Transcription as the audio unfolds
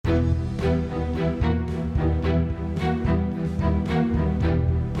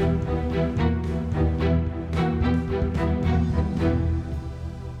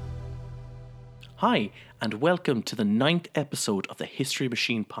Hi, and welcome to the 9th episode of the History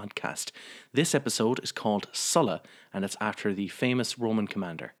Machine podcast. This episode is called Sulla, and it's after the famous Roman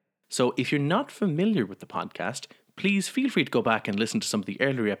commander. So if you're not familiar with the podcast, please feel free to go back and listen to some of the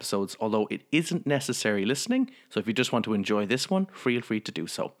earlier episodes, although it isn't necessary listening, so if you just want to enjoy this one, feel free to do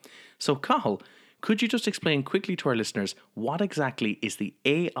so. So Cathal, could you just explain quickly to our listeners what exactly is the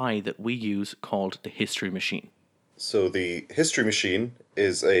AI that we use called the History Machine? So the History Machine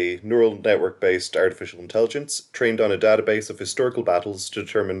is a neural network-based artificial intelligence trained on a database of historical battles to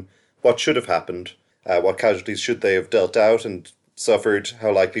determine what should have happened, what casualties should they have dealt out and suffered,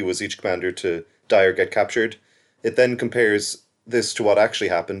 how likely was each commander to die or get captured. It then compares this to what actually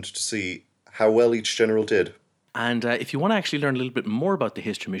happened to see how well each general did. And if you want to actually learn a little bit more about the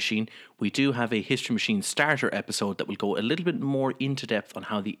History Machine, we do have a History Machine starter episode that will go a little bit more into depth on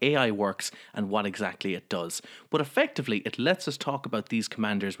how the AI works and what exactly it does. But effectively, it lets us talk about these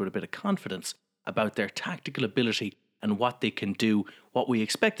commanders with a bit of confidence about their tactical ability and what they can do, what we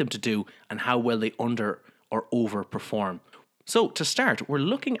expect them to do, and how well they under or overperform. So to start, we're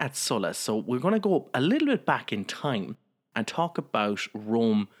looking at Sulla. So we're going to go a little bit back in time and talk about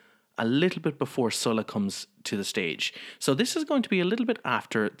Rome a little bit before Sulla comes to the stage. So this is going to be a little bit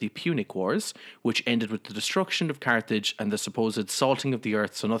after the Punic Wars, which ended with the destruction of Carthage and the supposed salting of the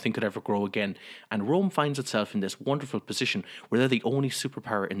earth so nothing could ever grow again. And Rome finds itself in this wonderful position where they're the only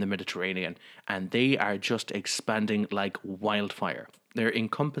superpower in the Mediterranean, and they are just expanding like wildfire. They're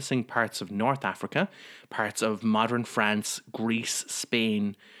encompassing parts of North Africa, parts of modern France, Greece,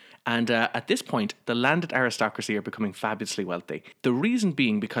 Spain. And at this point, the landed aristocracy are becoming fabulously wealthy. The reason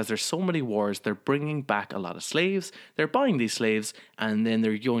being because there's so many wars, they're bringing back a lot of slaves, they're buying these slaves, and then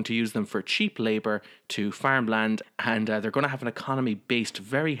they're going to use them for cheap labour to farm land, and they're going to have an economy based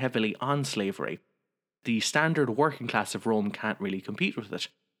very heavily on slavery. The standard working class of Rome can't really compete with it.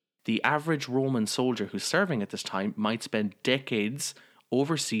 The average Roman soldier who's serving at this time might spend decades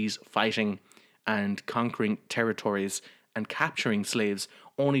overseas fighting and conquering territories and capturing slaves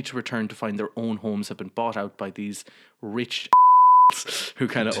only to return to find their own homes have been bought out by these rich who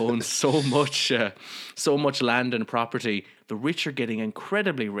kind of own so much land and property. The rich are getting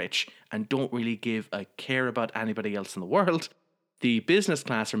incredibly rich and don't really give a care about anybody else in the world. The business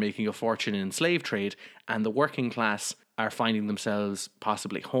class are making a fortune in slave trade, and the working class are finding themselves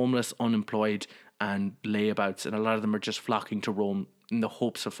possibly homeless, unemployed, and layabouts, and a lot of them are just flocking to Rome in the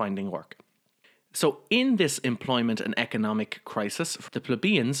hopes of finding work. So in this employment and economic crisis, the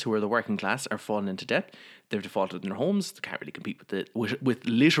plebeians, who are the working class, are falling into debt. They've defaulted in their homes. They can't really compete with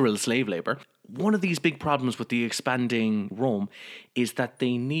literal slave labour. One of these big problems with the expanding Rome is that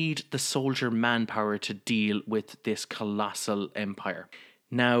they need the soldier manpower to deal with this colossal empire.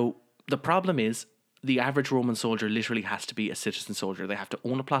 Now, the problem is the average Roman soldier literally has to be a citizen soldier. They have to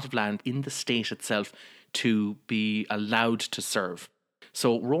own a plot of land in the state itself to be allowed to serve.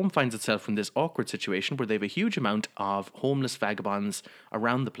 So Rome finds itself in this awkward situation where they have a huge amount of homeless vagabonds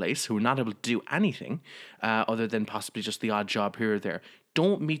around the place who are not able to do anything other than possibly just the odd job here or there,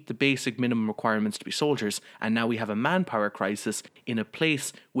 don't meet the basic minimum requirements to be soldiers, and now we have a manpower crisis in a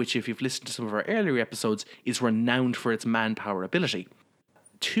place which, if you've listened to some of our earlier episodes, is renowned for its manpower ability.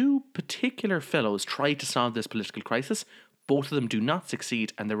 Two particular fellows try to solve this political crisis. Both of them do not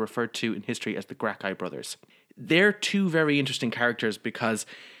succeed, and they're referred to in history as the Gracchi brothers. They're two very interesting characters because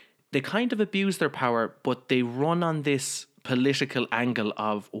they kind of abuse their power, but they run on this political angle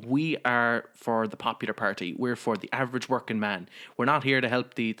of we are for the popular party, we're for the average working man. We're not here to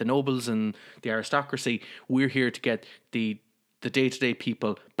help the nobles and the aristocracy. We're here to get the day-to-day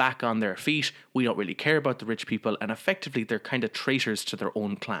people back on their feet. We don't really care about the rich people, and effectively they're kind of traitors to their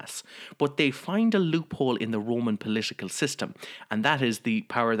own class. But they find a loophole in the Roman political system, and that is the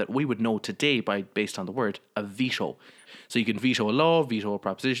power that we would know today based on the word, a veto. So you can veto a law, veto a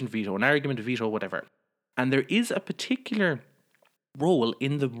proposition, veto an argument, veto whatever. And there is a particular role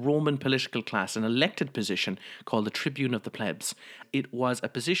in the Roman political class, an elected position called the Tribune of the Plebs. It was a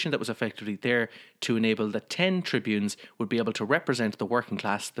position that was effectively there to enable that 10 tribunes would be able to represent the working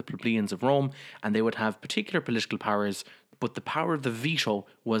class, the plebeians of Rome, and they would have particular political powers, but the power of the veto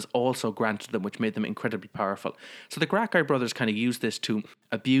was also granted them, which made them incredibly powerful. So the Gracchi brothers kind of used this to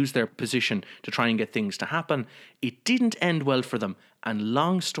abuse their position to try and get things to happen. It didn't end well for them, and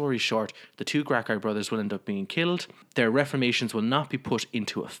long story short, the two Gracchi brothers will end up being killed. Their reformations will not be put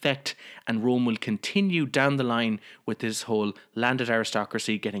into effect, and Rome will continue down the line with this whole landed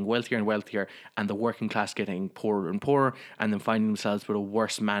aristocracy getting wealthier and wealthier, and the working class getting poorer and poorer, and then finding themselves with a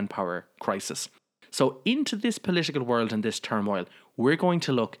worse manpower crisis. So into this political world and this turmoil, we're going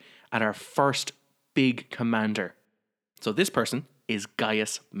to look at our first big commander. So this person is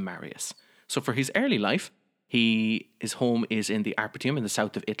Gaius Marius. So for his early life, his home is in the Arpentium in the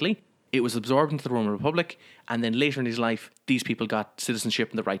south of Italy. It was absorbed into the Roman Republic, and then later in his life, these people got citizenship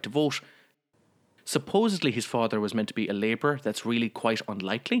and the right to vote. Supposedly his father was meant to be a labourer. That's really quite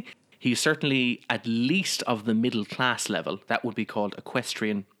unlikely. He's certainly at least of the middle class level. That would be called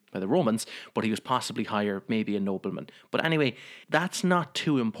equestrian by the Romans, but he was possibly higher, maybe a nobleman. But anyway, that's not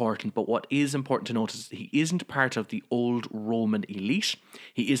too important. But what is important to notice is he isn't part of the old Roman elite.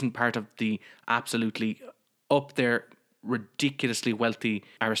 He isn't part of the absolutely up there, ridiculously wealthy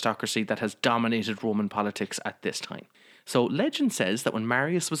aristocracy that has dominated Roman politics at this time. So legend says that when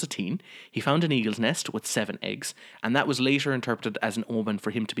Marius was a teen, he found an eagle's nest with 7 eggs, and that was later interpreted as an omen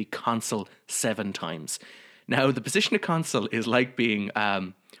for him to be consul 7 times. Now, the position of consul is like being,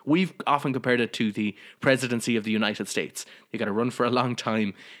 we've often compared it to the presidency of the United States. You've got to run for a long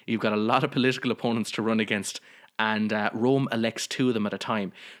time, you've got a lot of political opponents to run against, and Rome elects 2 of them at a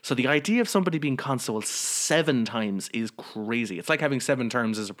time. So the idea of somebody being consul 7 times is crazy. It's like having 7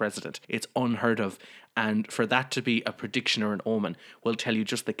 terms as a president. It's unheard of. And for that to be a prediction or an omen will tell you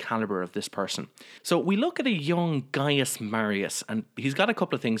just the caliber of this person. So we look at a young Gaius Marius, and he's got a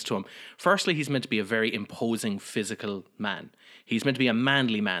couple of things to him. Firstly, he's meant to be a very imposing physical man. He's meant to be a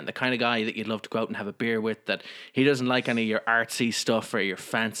manly man, the kind of guy that you'd love to go out and have a beer with, that he doesn't like any of your artsy stuff or your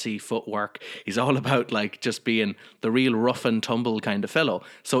fancy footwork. He's all about like just being the real rough and tumble kind of fellow.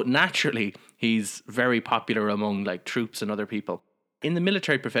 So naturally, he's very popular among like troops and other people. In the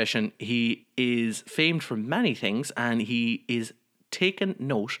military profession, he is famed for many things, and he is taken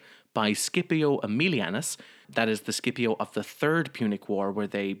note by Scipio Aemilianus. That is the Scipio of the Third Punic War, where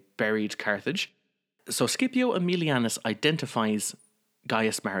they buried Carthage. So Scipio Aemilianus identifies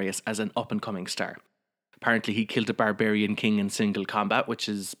Gaius Marius as an up-and-coming star. Apparently he killed a barbarian king in single combat, which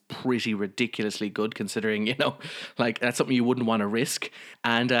is pretty ridiculously good considering, like that's something you wouldn't want to risk.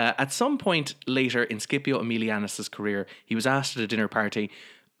 And at some point later in Scipio Aemilianus' career, he was asked at a dinner party,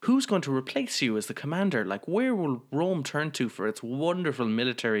 who's going to replace you as the commander? Like, where will Rome turn to for its wonderful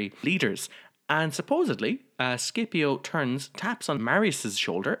military leaders? And supposedly, Scipio taps on Marius'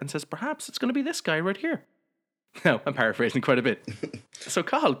 shoulder and says, perhaps it's going to be this guy right here. Now, I'm paraphrasing quite a bit. So,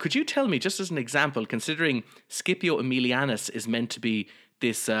 Cathal, could you tell me, just as an example, considering Scipio Aemilianus is meant to be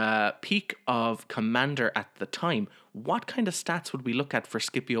this peak of commander at the time, what kind of stats would we look at for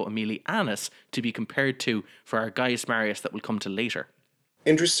Scipio Aemilianus to be compared to for our Gaius Marius that we'll come to later?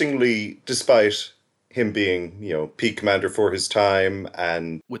 Interestingly, despite him being, peak commander for his time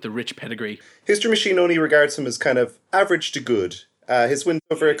and with the rich pedigree, History Machine only regards him as kind of average to good. His win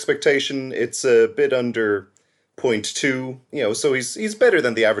over expectation, it's a bit under 0.2, so he's better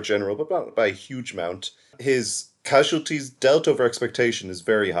than the average general, but not by a huge amount. His casualties dealt over expectation is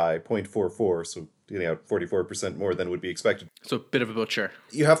very high, 0.44, so 44% more than would be expected. So a bit of a butcher.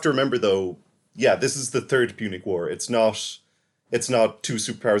 You have to remember, though, this is the Third Punic War. It's not 2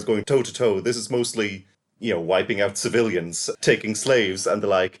 superpowers going toe-to-toe. This is mostly, wiping out civilians, taking slaves and the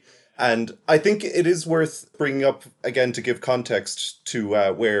like. And I think it is worth bringing up, again, to give context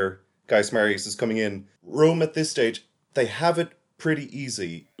to where Gaius Marius is coming in. Rome at this stage, they have it pretty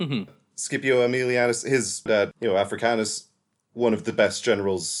easy. Mm-hmm. Scipio Aemilianus, his dad, Africanus, one of the best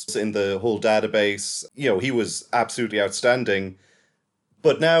generals in the whole database. He was absolutely outstanding.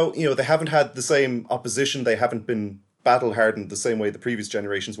 But now, they haven't had the same opposition. They haven't been battle-hardened the same way the previous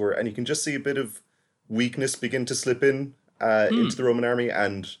generations were. And you can just see a bit of weakness begin to slip in into the Roman army.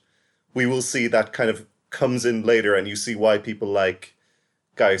 And we will see that kind of comes in later, and you see why people like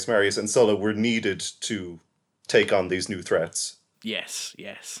Gaius Marius and Sulla were needed to take on these new threats. Yes.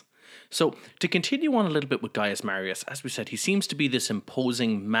 So to continue on a little bit with Gaius Marius, as we said, he seems to be this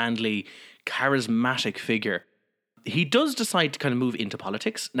imposing, manly, charismatic figure. He does decide to kind of move into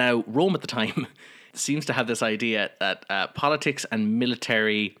politics. Now, Rome at the time seems to have this idea that politics and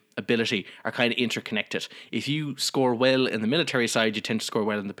military ability are kind of interconnected. If you score well in the military side, you tend to score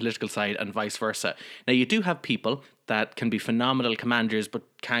well in the political side, and vice versa. Now, you do have people that can be phenomenal commanders but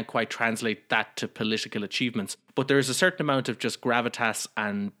can't quite translate that to political achievements. But there's a certain amount of just gravitas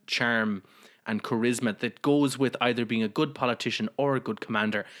and charm and charisma that goes with either being a good politician or a good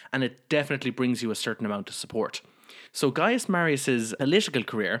commander, and it definitely brings you a certain amount of support. So Gaius Marius's political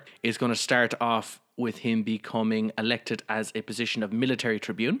career is going to start off with him becoming elected as a position of military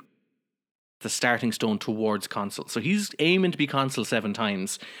tribune, the starting stone towards consul. So he's aiming to be consul 7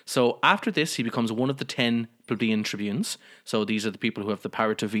 times. So after this, he becomes one of the 10 plebeian tribunes. So these are the people who have the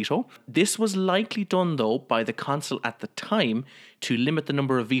power to veto. This was likely done, though, by the consul at the time to limit the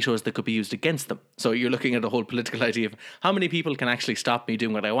number of vetoes that could be used against them. So you're looking at the whole political idea of how many people can actually stop me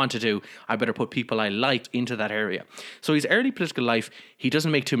doing what I want to do. I better put people I like into that area. So his early political life, he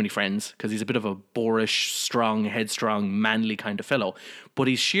doesn't make too many friends because he's a bit of a boorish, strong, headstrong, manly kind of fellow. But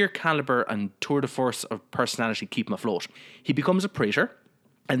his sheer caliber and tour de force of personality keep him afloat. He becomes a praetor,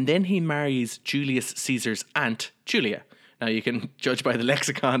 and then he marries Julius Caesar's aunt, Julia. Now, you can judge by the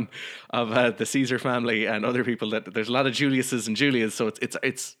lexicon of the Caesar family and other people that there's a lot of Juliuses and Julias, so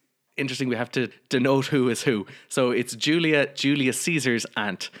it's interesting. We have to denote who is who. So it's Julius Caesar's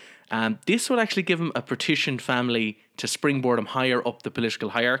aunt. This would actually give him a partitioned family to springboard him higher up the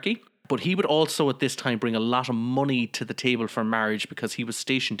political hierarchy. But he would also at this time bring a lot of money to the table for marriage because he was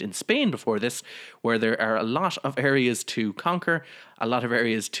stationed in Spain before this, where there are a lot of areas to conquer, a lot of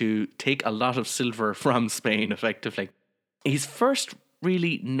areas to take a lot of silver from Spain, effectively. His first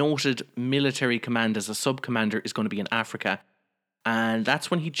really noted military command as a sub-commander is going to be in Africa. And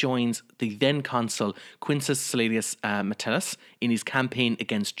that's when he joins the then consul Quintus Salarius Metellus in his campaign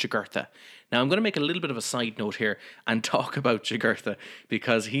against Jugurtha. Now, I'm going to make a little bit of a side note here and talk about Jugurtha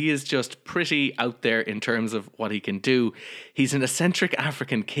because he is just pretty out there in terms of what he can do. He's an eccentric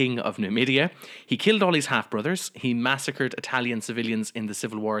African king of Numidia. He killed all his half-brothers. He massacred Italian civilians in the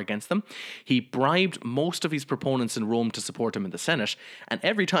civil war against them. He bribed most of his proponents in Rome to support him in the Senate. And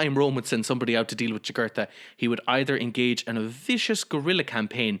every time Rome would send somebody out to deal with Jugurtha, he would either engage in a vicious guerrilla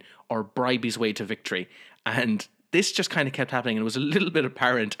campaign or bribe his way to victory. And this just kind of kept happening, and it was a little bit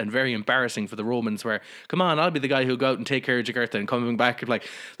apparent and very embarrassing for the Romans where, come on, I'll be the guy who'll go out and take care of Jugurtha, and coming back, like,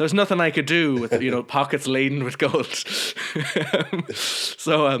 there's nothing I could do with, pockets laden with gold.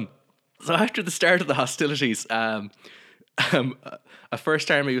 So after the start of the hostilities, a first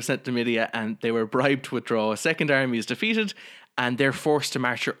army was sent to Numidia, and they were bribed to withdraw. A second army is defeated, and they're forced to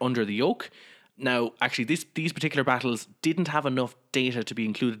march under the yoke. Now, actually, these particular battles didn't have enough data to be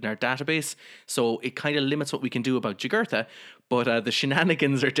included in our database, so it kind of limits what we can do about Jugurtha, but the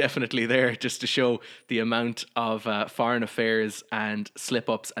shenanigans are definitely there just to show the amount of foreign affairs and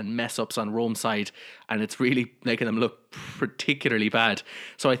slip-ups and mess-ups on Rome's side, and it's really making them look particularly bad.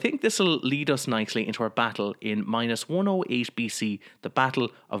 So I think this will lead us nicely into our battle in minus 108 BC, the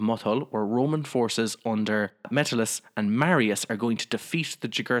Battle of Muthul, where Roman forces under Metellus and Marius are going to defeat the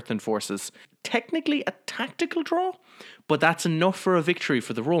Jugurthan forces. Technically a tactical draw, but that's enough for a victory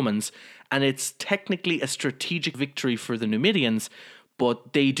for the Romans, and it's technically a strategic victory for the Numidians,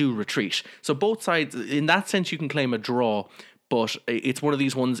 but they do retreat. So both sides, in that sense, you can claim a draw, but it's one of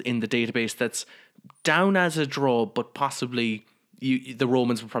these ones in the database that's down as a draw, but possibly the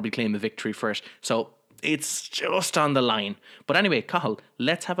Romans would probably claim a victory for it. So it's just on the line. But anyway, Cathal,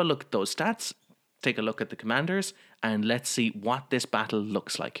 let's have a look at those stats, take a look at the commanders, and let's see what this battle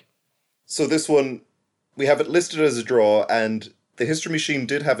looks like. So this one, we have it listed as a draw, and the History Machine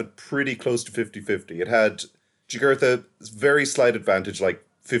did have it pretty close to 50-50. It had Jugurtha's very slight advantage, like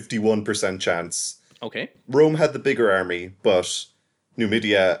 51% chance. Okay. Rome had the bigger army, but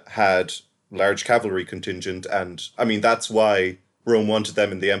Numidia had large cavalry contingent, and I mean, that's why Rome wanted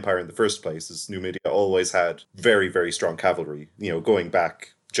them in the empire in the first place, is Numidia always had very, very strong cavalry, going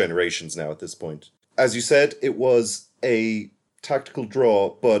back generations now at this point. As you said, it was a tactical draw,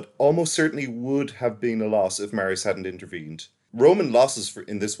 but almost certainly would have been a loss if Marius hadn't intervened. Roman losses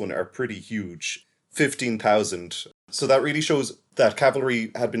in this one are pretty huge, 15,000. So that really shows that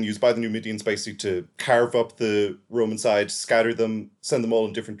cavalry had been used by the Numidians basically to carve up the Roman side, scatter them, send them all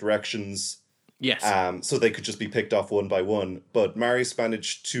in different directions. Yes. So they could just be picked off one by one. But Marius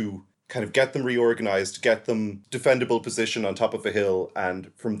managed to kind of get them reorganized, get them defendable position on top of a hill, and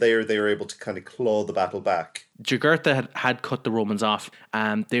from there they were able to kind of claw the battle back. Jugurtha had cut the Romans off.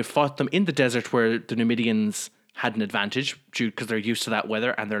 They fought them in the desert where the Numidians had an advantage because they're used to that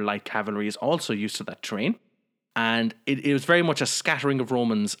weather, and their light cavalry is also used to that terrain. And it was very much a scattering of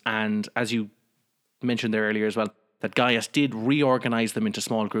Romans, and as you mentioned there earlier as well, that Gaius did reorganize them into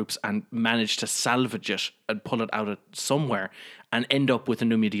small groups and managed to salvage it and pull it out of somewhere and end up with a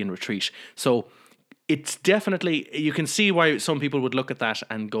Numidian retreat. So it's definitely, you can see why some people would look at that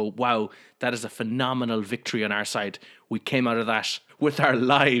and go, wow, that is a phenomenal victory on our side. We came out of that with our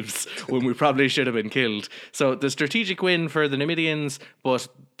lives when we probably should have been killed. So the strategic win for the Numidians, but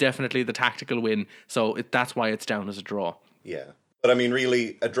definitely the tactical win. So that's why it's down as a draw. Yeah. But I mean,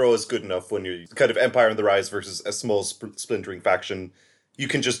 really, a draw is good enough when you're kind of Empire on the Rise versus a small splintering faction. You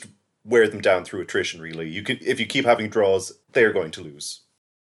can just wear them down through attrition, really. If you keep having draws, they're going to lose.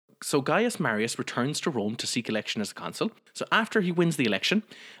 So Gaius Marius returns to Rome to seek election as a consul. So after he wins the election,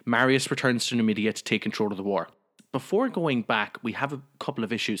 Marius returns to Numidia to take control of the war. Before going back, we have a couple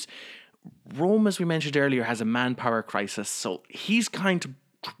of issues. Rome, as we mentioned earlier, has a manpower crisis, so he's kind of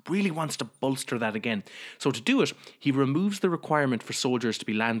really wants to bolster that again. So to do it, he removes the requirement for soldiers to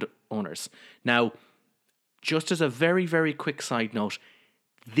be landowners. Now, just as a very, very quick side note,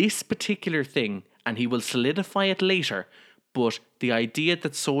 this particular thing, and he will solidify it later, but the idea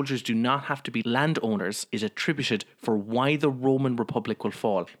that soldiers do not have to be landowners is attributed for why the Roman Republic will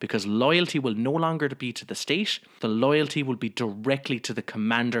fall, because loyalty will no longer be to the state, the loyalty will be directly to the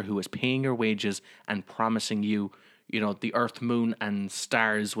commander who is paying your wages and promising you, the earth, moon and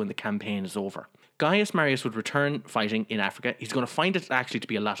stars when the campaign is over. Gaius Marius would return fighting in Africa. He's going to find it actually to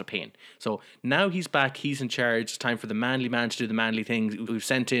be a lot of pain. So now he's back, he's in charge. It's time for the manly man to do the manly things. We've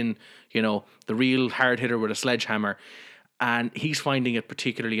sent in, the real hard hitter with a sledgehammer. And he's finding it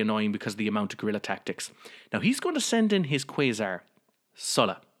particularly annoying because of the amount of guerrilla tactics. Now he's going to send in his quasar,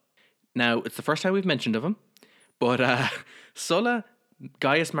 Sulla. Now it's the first time we've mentioned of him, but Sulla,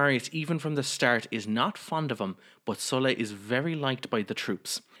 Gaius Marius, even from the start, is not fond of him, but Sulla is very liked by the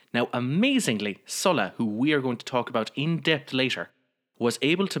troops. Now, amazingly, Sulla, who we are going to talk about in depth later, was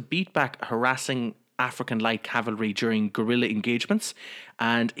able to beat back harassing African light cavalry during guerrilla engagements,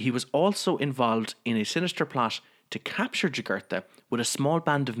 and he was also involved in a sinister plot to capture Jugurtha with a small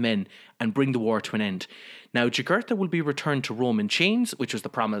band of men and bring the war to an end. Now, Jugurtha will be returned to Rome in chains, which was the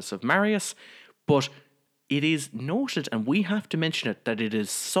promise of Marius, but it is noted, and we have to mention it, that it is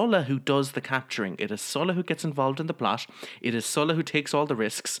Sulla who does the capturing. It is Sulla who gets involved in the plot. It is Sulla who takes all the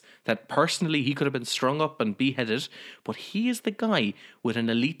risks, that personally he could have been strung up and beheaded, but he is the guy with an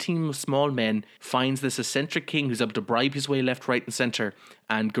elite team of small men, finds this eccentric king who's able to bribe his way left, right and centre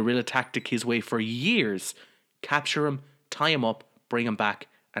and guerrilla tactic his way for years, capture him, tie him up, bring him back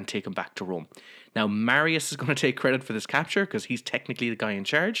and take him back to Rome. Now Marius is going to take credit for this capture because he's technically the guy in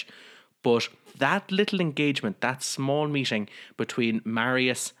charge. But that little engagement, that small meeting between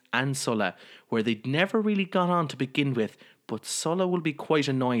Marius and Sulla, where they'd never really got on to begin with, but Sulla will be quite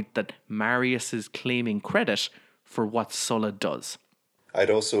annoyed that Marius is claiming credit for what Sulla does. I'd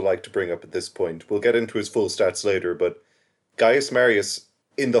also like to bring up at this point, we'll get into his full stats later, but Gaius Marius,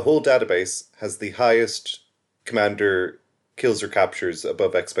 in the whole database, has the highest commander kills or captures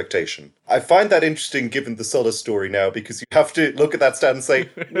above expectation. I find that interesting given the Sulla story now, because you have to look at that stat and say,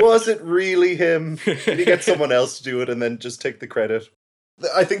 was it really him? Did he get someone else to do it and then just take the credit?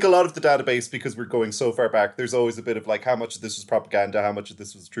 I think a lot of the database, because we're going so far back, there's always a bit of like, how much of this was propaganda, how much of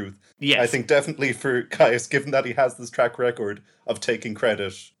this was truth. Yes. I think definitely for Gaius, given that he has this track record of taking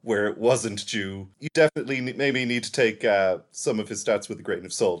credit where it wasn't due, you definitely maybe need to take some of his stats with a grain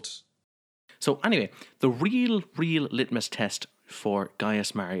of salt. So anyway, the real litmus test for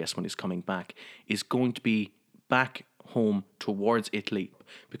Gaius Marius when he's coming back is going to be back home towards Italy.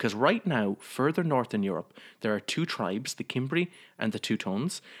 Because right now, further north in Europe, there are two tribes, the Cimbri and the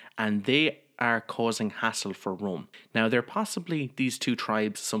Teutones, and they are causing hassle for Rome. Now, they're possibly, these two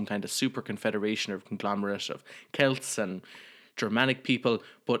tribes, some kind of super confederation or conglomerate of Celts and Germanic people,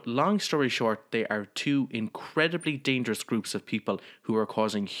 but long story short, they are two incredibly dangerous groups of people who are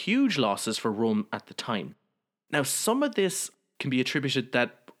causing huge losses for Rome at the time. Now, some of this can be attributed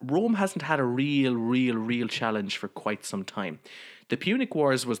that Rome hasn't had a real challenge for quite some time. The Punic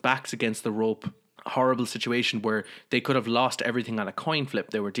Wars was backs against the rope, horrible situation where they could have lost everything on a coin flip.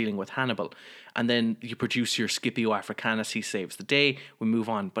 They were dealing with Hannibal. And then you produce your Scipio Africanus, he saves the day, we move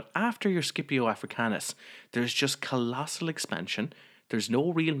on. But after your Scipio Africanus, there's just colossal expansion. There's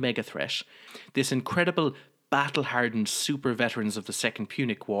no real mega threat. This incredible battle-hardened super veterans of the Second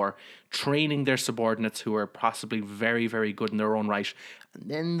Punic War, training their subordinates who are possibly very good in their own right. And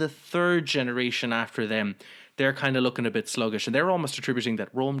then the third generation after them, they're kind of looking a bit sluggish, and they're almost attributing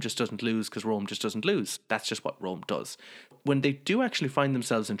that Rome just doesn't lose because Rome just doesn't lose. That's just what Rome does. When they do actually find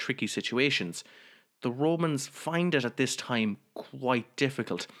themselves in tricky situations, the Romans find it at this time quite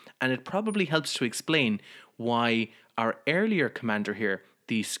difficult, and it probably helps to explain why our earlier commander here,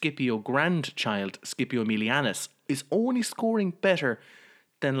 the Scipio grandchild, Scipio Aemilianus, is only scoring better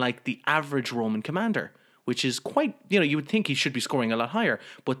than like the average Roman commander, which is quite, you would think he should be scoring a lot higher,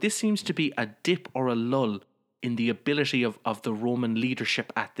 but this seems to be a dip or a lull in the ability of the Roman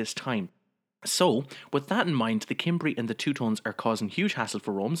leadership at this time. So, with that in mind, the Cimbri and the Teutones are causing huge hassle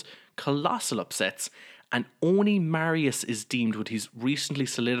for Rome's, colossal upsets, and only Marius is deemed with his recently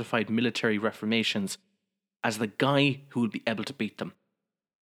solidified military reformations as the guy who will be able to beat them.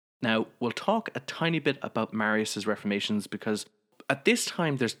 Now, we'll talk a tiny bit about Marius's reformations because at this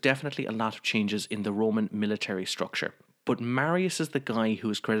time there's definitely a lot of changes in the Roman military structure. But Marius is the guy who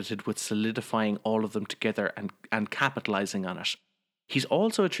is credited with solidifying all of them together and capitalizing on it. He's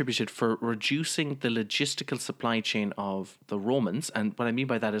also attributed for reducing the logistical supply chain of the Romans. And what I mean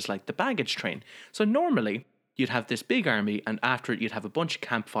by that is like the baggage train. So normally you'd have this big army, and after it you'd have a bunch of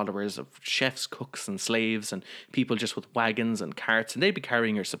camp followers of chefs, cooks and slaves and people just with wagons and carts, and they'd be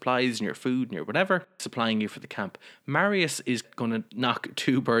carrying your supplies and your food and your whatever, supplying you for the camp. Marius is going to knock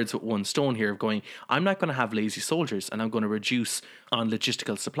two birds with one stone here of going, I'm not going to have lazy soldiers, and I'm going to reduce on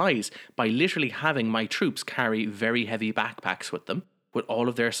logistical supplies by literally having my troops carry very heavy backpacks with them, with all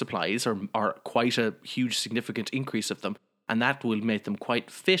of their supplies, or quite a huge significant increase of them. And that will make them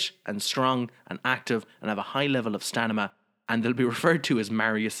quite fit and strong and active and have a high level of stamina, and they'll be referred to as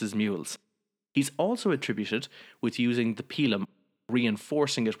Marius's mules. He's also attributed with using the pilum,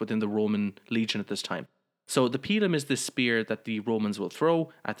 reinforcing it within the Roman legion at this time. So the pilum is this spear that the Romans will throw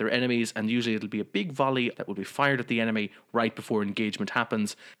at their enemies, and usually it'll be a big volley that will be fired at the enemy right before engagement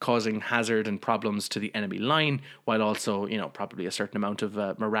happens, causing hazard and problems to the enemy line, while also, probably a certain amount of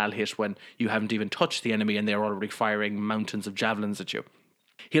morale hit when you haven't even touched the enemy and they're already firing mountains of javelins at you.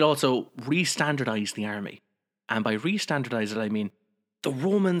 He'll also re-standardize the army. And by re-standardize it, I mean the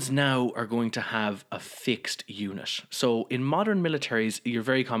Romans now are going to have a fixed unit. So in modern militaries, you're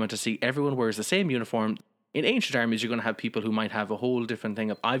very common to see everyone wears the same uniform. In ancient armies, you're going to have people who might have a whole different thing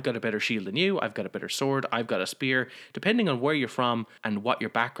of, I've got a better shield than you, I've got a better sword, I've got a spear. Depending on where you're from and what your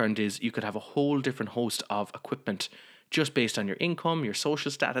background is, you could have a whole different host of equipment just based on your income, your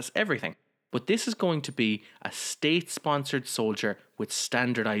social status, everything. But this is going to be a state-sponsored soldier with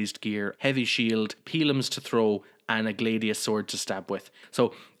standardized gear, heavy shield, pilums to throw, and a gladius sword to stab with.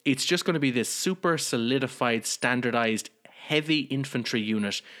 So it's just going to be this super solidified, standardized, heavy infantry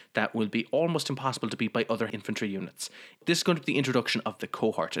unit that will be almost impossible to beat by other infantry units. This is going to be the introduction of the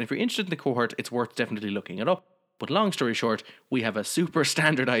cohort. And if you're interested in the cohort, it's worth definitely looking it up. But long story short, we have a super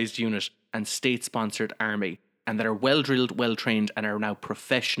standardized unit and state-sponsored army, and that are well-drilled, well-trained, and are now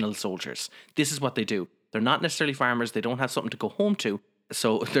professional soldiers. This is what they do. They're not necessarily farmers. They don't have something to go home to.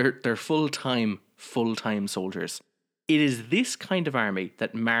 So they're full-time soldiers. It is this kind of army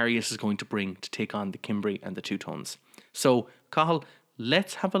that Marius is going to bring to take on the Cimbri and the Teutones. So, Cathal,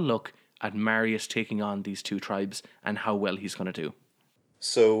 let's have a look at Marius taking on these two tribes and how well he's going to do.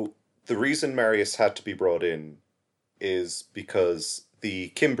 So, the reason Marius had to be brought in is because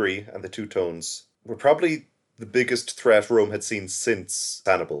the Cimbri and the Teutones were probably the biggest threat Rome had seen since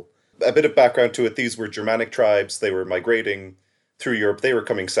Hannibal. A bit of background to it, these were Germanic tribes, they were migrating through Europe, they were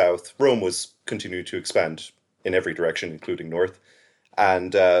coming south. Rome was continuing to expand in every direction, including north.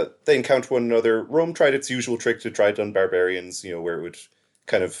 And they encountered one another. Rome tried its usual trick to try on barbarians, where it would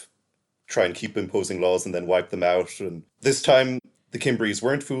kind of try and keep imposing laws and then wipe them out. And this time, the Cimbris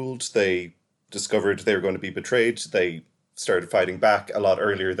weren't fooled. They discovered they were going to be betrayed. They started fighting back a lot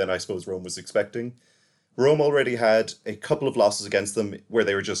earlier than I suppose Rome was expecting. Rome already had a couple of losses against them where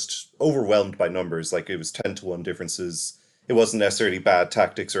they were just overwhelmed by numbers. Like, it was 10-1 differences. It wasn't necessarily bad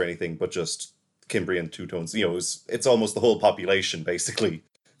tactics or anything, but just Cimbri and Teutones, it's almost the whole population basically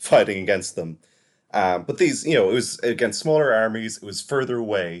fighting against them. But these, it was against smaller armies, it was further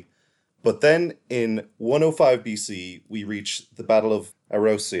away. But then in 105 BC, we reach the Battle of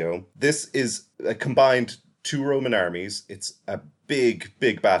Arosio. This is a combined two Roman armies. It's a big,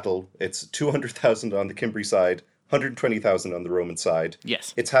 big battle. It's 200,000 on the Cimbri side, 120,000 on the Roman side.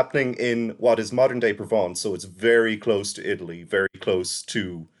 Yes. It's happening in what is modern-day Provence, so it's very close to Italy, very close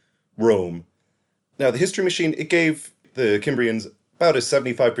to Rome. Now, the History Machine, it gave the Cimbrians about a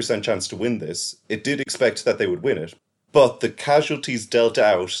 75% chance to win this. It did expect that they would win it, but the casualties dealt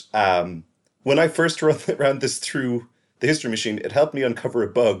out. When I first ran this through the History Machine, it helped me uncover a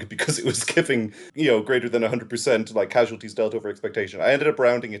bug because it was giving, greater than 100% like casualties dealt over expectation. I ended up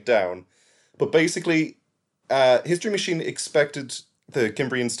rounding it down, but basically, History Machine expected the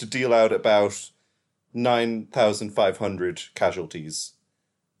Cimbrians to deal out about 9,500 casualties.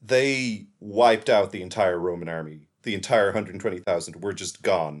 They wiped out the entire Roman army. The entire 120,000 were just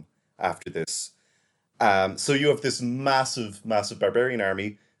gone after this. So you have this massive, massive barbarian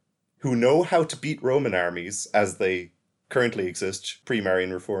army who know how to beat Roman armies as they currently exist,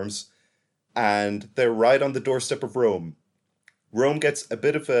 pre-Marian reforms, and they're right on the doorstep of Rome. Rome gets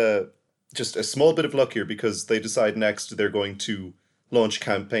just a small bit of luck here because they decide next they're going to launch a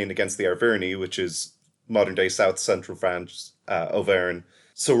campaign against the Arverni, which is modern-day south-central France, Auvergne.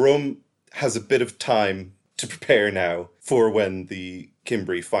 So Rome has a bit of time to prepare now for when the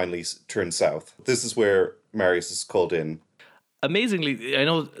Cimbri finally turn south. This is where Marius is called in. Amazingly, I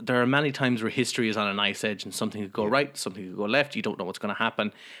know there are many times where history is on a knife's edge and something could go right, something could go left, you don't know what's going to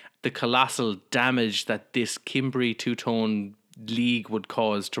happen. the colossal damage that this Cimbri two-tone league would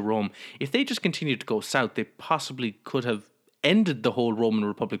cause to Rome. If they just continued to go south, they possibly could have ended the whole Roman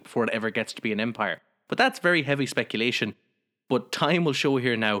Republic before it ever gets to be an empire. But that's very heavy speculation. But time will show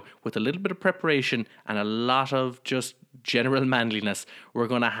here now, with a little bit of preparation and a lot of just general manliness, we're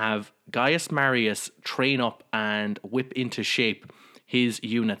going to have Gaius Marius train up and whip into shape his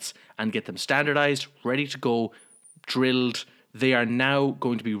units and get them standardized, ready to go, drilled. They are now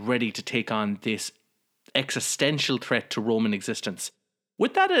going to be ready to take on this existential threat to Roman existence.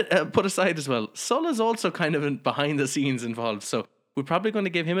 With that put aside as well, Sulla's also kind of behind the scenes involved, so we're probably going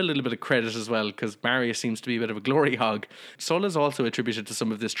to give him a little bit of credit as well, because Marius seems to be a bit of a glory hog. Sulla's also attributed to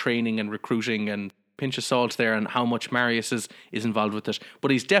some of this training and recruiting, and pinch of salt there and how much Marius is involved with it,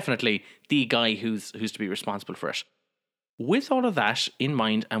 but he's definitely the guy who's to be responsible for it. With all of that in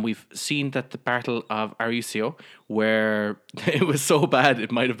mind, and we've seen that the Battle of Arusio, where it was so bad,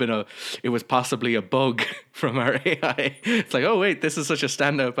 it was possibly a bug from our AI. It's like, oh wait, this is such a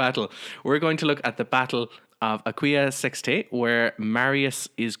standout battle. We're going to look at the Battle of Aquae Sextae, where Marius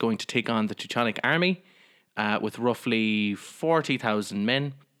is going to take on the Teutonic army with roughly 40,000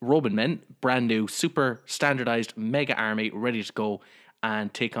 men, Roman men, brand new, super standardized mega army ready to go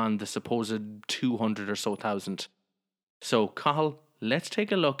and take on the supposed 200 or so thousand. So, Cathal, let's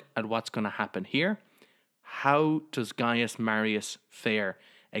take a look at what's going to happen here. How does Gaius Marius fare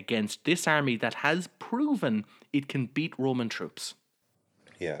against this army that has proven it can beat Roman troops?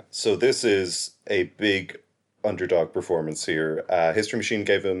 Yeah, so this is a big underdog performance here. History Machine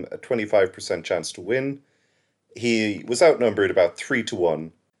gave him a 25% chance to win. He was outnumbered about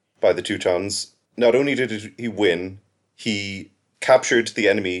 3-1 by the Teutons. Not only did he win, he captured the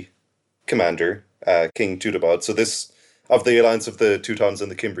enemy commander, King Teutobod. So this, of the alliance of the Teutons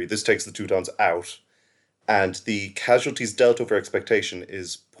and the Cimbri, this takes the Teutons out. And the casualties dealt over expectation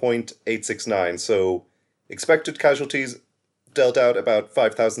is 0.869. So expected casualties dealt out about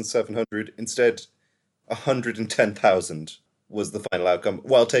 5,700. Instead, 110,000 was the final outcome,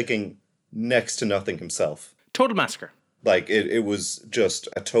 while taking next to nothing himself. Total massacre. Like, it was just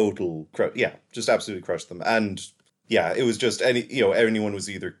a total, just absolutely crushed them. And yeah, it was just anyone was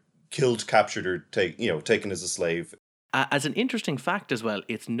either killed, captured, or taken as a slave. As an interesting fact as well,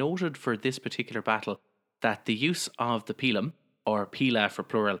 it's noted for this particular battle that the use of the pilum, or pila for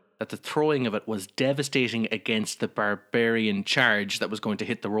plural, that the throwing of it was devastating against the barbarian charge that was going to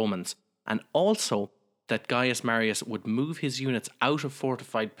hit the Romans. And also that Gaius Marius would move his units out of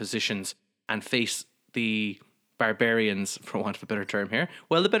fortified positions and face the barbarians, for want of a better term here.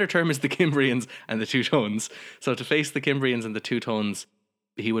 Well, the better term is the Cimbrians and the Teutones. So to face the Cimbrians and the Teutones,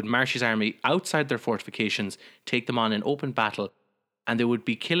 he would march his army outside their fortifications, take them on in open battle, and they would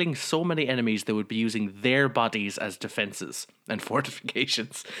be killing so many enemies they would be using their bodies as defenses and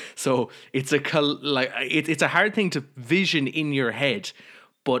fortifications. So it's a hard thing to vision in your head,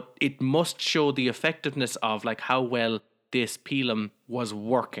 but it must show the effectiveness of like how well this pilum was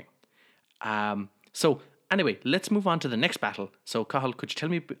working. So anyway, let's move on to the next battle. So Cathal, could you tell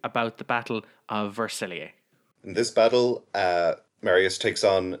me about the Battle of Vercellae? In this battle, Marius takes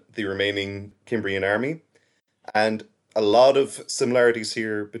on the remaining Cimbrian army, and a lot of similarities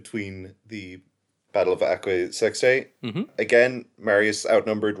here between the Battle of Aquae Sextae. Mm-hmm. Again, Marius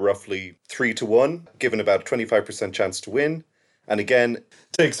outnumbered roughly 3-1, given about a 25% chance to win, and again,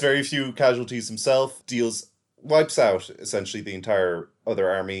 takes very few casualties himself, wipes out essentially the entire other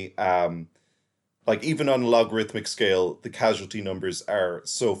army. Even on a logarithmic scale, the casualty numbers are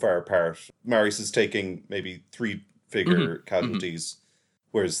so far apart. Marius is taking maybe 3-figure casualties,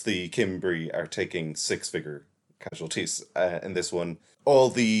 whereas the Cimbri are taking 6-figure casualties in this one. All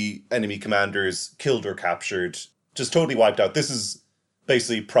the enemy commanders killed or captured, just totally wiped out. This is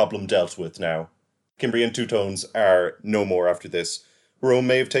basically problem dealt with now. Cimbri and Teutones are no more after this. Rome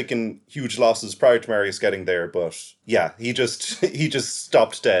may have taken huge losses prior to Marius getting there, but yeah, he just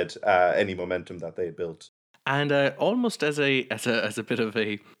stopped dead any momentum that they had built. And almost as a bit of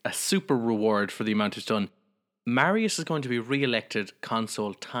a super reward for the amount he's done, Marius is going to be re-elected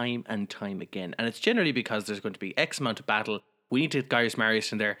consul time and time again. And it's generally because there's going to be X amount of battle. We need to get Gaius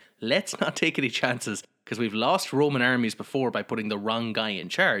Marius in there. Let's not take any chances, because we've lost Roman armies before by putting the wrong guy in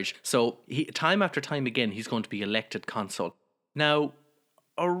charge. So time after time again, he's going to be elected consul. Now,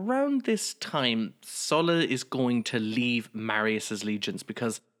 around this time, Sulla is going to leave Marius's legions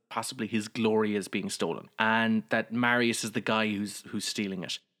because possibly his glory is being stolen, and that Marius is the guy who's stealing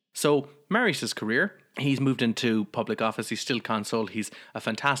it. So Marius's career, he's moved into public office. He's still consul. He's a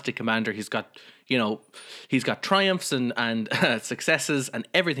fantastic commander. He's got triumphs and successes and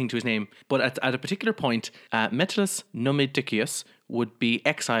everything to his name. But at a particular point, Metellus Numidicius would be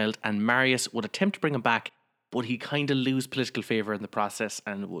exiled, and Marius would attempt to bring him back, but he kind of lose political favour in the process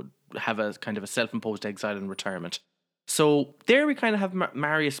and would have a kind of a self-imposed exile and retirement. So there we kind of have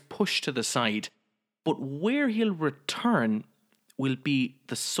Marius pushed to the side, but where he'll return will be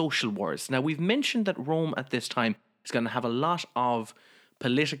the social wars. Now, we've mentioned that Rome at this time is going to have a lot of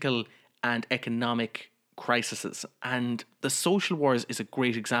political and economic crises, and the social wars is a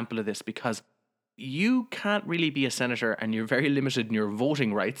great example of this, because you can't really be a senator and you're very limited in your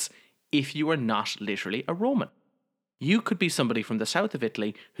voting rights if you are not literally a Roman. You could be somebody from the south of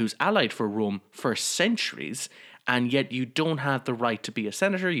Italy who's allied for Rome for centuries, and yet you don't have the right to be a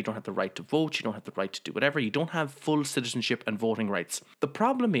senator, you don't have the right to vote, you don't have the right to do whatever, you don't have full citizenship and voting rights. The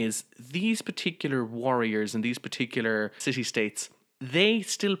problem is, these particular warriors and these particular city-states, they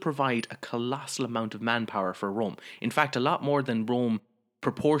still provide a colossal amount of manpower for Rome. In fact, a lot more than Rome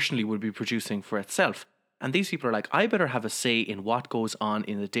proportionally would be producing for itself. And these people are like, I better have a say in what goes on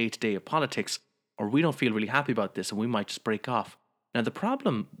in the day-to-day of politics, or we don't feel really happy about this and we might just break off. Now, the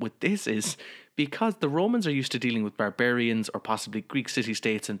problem with this is because the Romans are used to dealing with barbarians or possibly Greek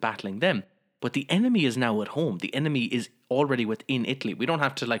city-states and battling them, but the enemy is now at home. The enemy is already within Italy. We don't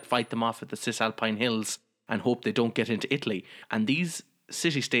have to fight them off at the Cisalpine hills and hope they don't get into Italy. And these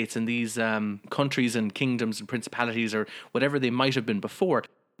city-states and these countries and kingdoms and principalities, or whatever they might have been before,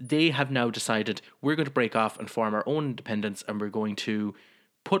 they have now decided we're going to break off and form our own independence, and we're going to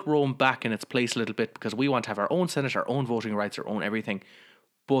put Rome back in its place a little bit because we want to have our own senate, our own voting rights, our own everything.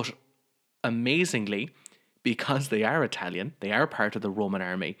 But amazingly, because they are Italian, they are part of the Roman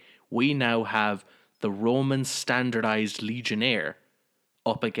army, we now have the Roman standardized legionnaire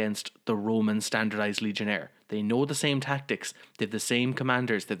up against the Roman standardized legionnaire. They know the same tactics, they have the same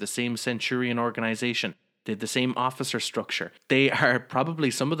commanders, they have the same centurion organization, they have the same officer structure. They are probably,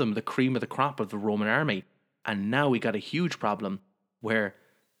 some of them, the cream of the crop of the Roman army. And now we got a huge problem where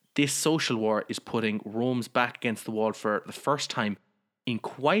this social war is putting Rome's back against the wall for the first time in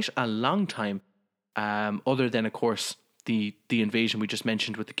quite a long time, other than, of course, the invasion we just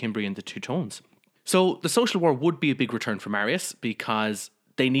mentioned with the Cimbri and the Teutones. So the social war would be a big return for Marius, because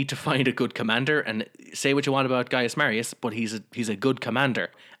they need to find a good commander. And say what you want about Gaius Marius, but he's a good commander.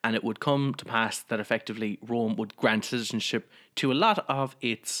 And it would come to pass that effectively Rome would grant citizenship to a lot of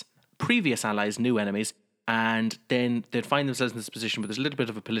its previous allies, new enemies, and then they'd find themselves in this position where there's a little bit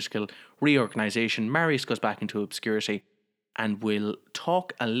of a political reorganization. Marius goes back into obscurity, and we'll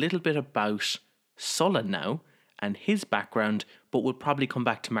talk a little bit about Sulla now and his background, but we'll probably come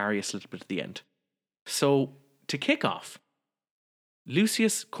back to Marius a little bit at the end. So, to kick off,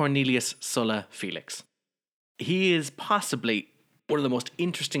 Lucius Cornelius Sulla Felix. He is possibly one of the most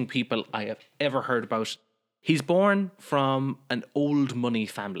interesting people I have ever heard about. He's born from an old money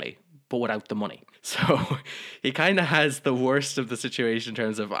family, but without the money. So he kind of has the worst of the situation in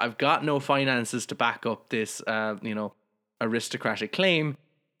terms of, I've got no finances to back up this, aristocratic claim,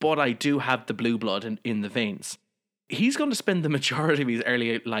 but I do have the blue blood in the veins. He's going to spend the majority of his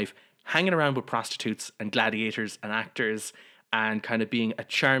early life hanging around with prostitutes and gladiators and actors, and kind of being a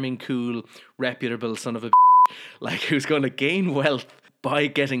charming, cool, reputable son of a who's going to gain wealth by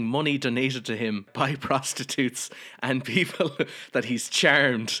getting money donated to him by prostitutes and people that he's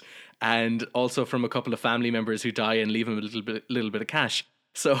charmed, and also from a couple of family members who die and leave him a little bit of cash.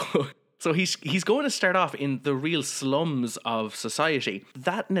 So he's going to start off in the real slums of society.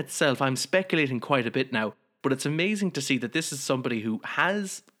 That in itself, I'm speculating quite a bit now, but it's amazing to see that this is somebody who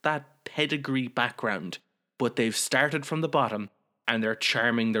has that pedigree background, but they've started from the bottom and they're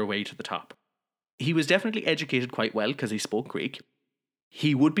charming their way to the top. He was definitely educated quite well because he spoke Greek.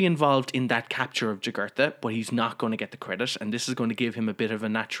 He would be involved in that capture of Jugurtha, but he's not going to get the credit, and this is going to give him a bit of a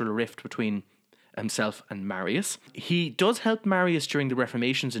natural rift between himself and Marius. He does help Marius during the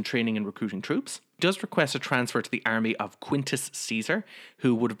reformations in training and recruiting troops. He does request a transfer to the army of Quintus Caesar,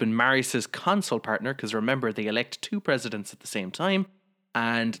 who would have been Marius's consul partner, because remember, they elect two presidents at the same time,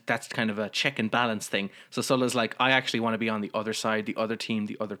 and that's kind of a check and balance thing. So Sulla's like, I actually want to be on the other side, the other team,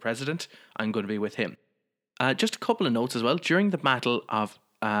 the other president. I'm going to be with him. Just a couple of notes as well. During the Battle of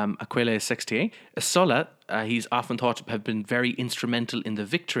Aquileia Sextiae, Sulla, he's often thought to have been very instrumental in the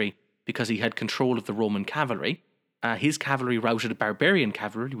victory because he had control of the Roman cavalry. His cavalry routed barbarian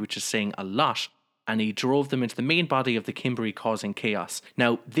cavalry, which is saying a lot, and he drove them into the main body of the Cimbri, causing chaos.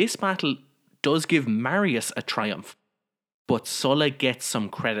 Now, this battle does give Marius a triumph, but Sulla gets some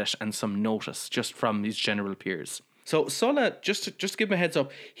credit and some notice just from his general peers. So Sulla, just to give him a heads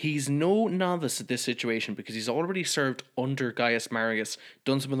up, he's no novice at this situation because he's already served under Gaius Marius,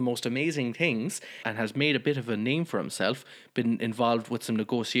 done some of the most amazing things, and has made a bit of a name for himself, been involved with some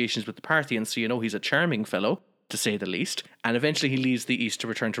negotiations with the Parthians, so you know he's a charming fellow. to say the least. And eventually he leaves the East to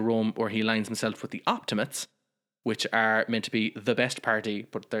return to Rome, where he aligns himself with the Optimates, which are meant to be the best party,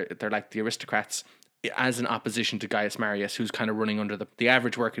 but they're like the aristocrats, as an opposition to Gaius Marius, who's kind of running under the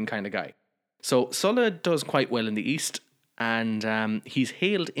average working kind of guy. So Sulla does quite well in the East, and he's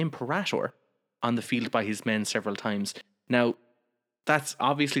hailed Imperator on the field by his men several times. Now, that's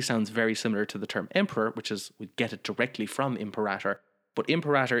obviously sounds very similar to the term emperor, which is, we get it directly from Imperator. But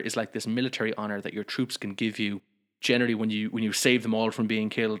Imperator is like this military honor that your troops can give you generally when you save them all from being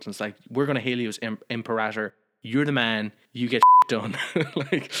killed. And it's like, we're going to hail you as Imperator. You're the man. You get done.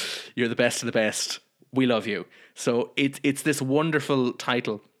 Like, you're the best of the best. We love you. So it's this wonderful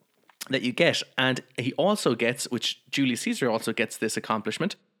title that you get. And he also gets, which Julius Caesar also gets this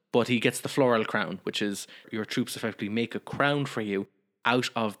accomplishment, but he gets the floral crown, which is your troops effectively make a crown for you out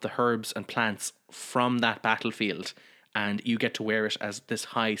of the herbs and plants from that battlefield, and you get to wear it as this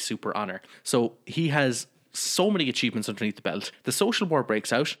high super honor. So he has so many achievements underneath the belt. The social war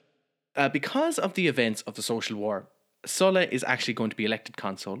breaks out. Because of the events of the social war, Sulla is actually going to be elected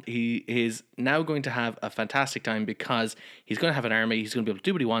consul. He is now going to have a fantastic time because he's going to have an army, he's going to be able to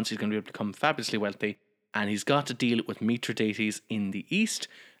do what he wants, he's going to be able to become fabulously wealthy, and he's got to deal with Mithridates in the east,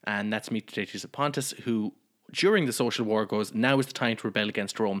 and that's Mithridates of Pontus, who during the social war goes, now is the time to rebel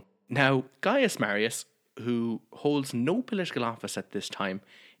against Rome. Now, Gaius Marius, who holds no political office at this time,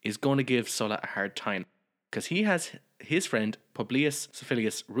 is going to give Sulla a hard time because he has his friend Publius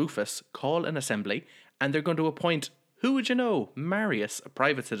Sulpicius Rufus call an assembly, and they're going to appoint, who would you know, Marius, a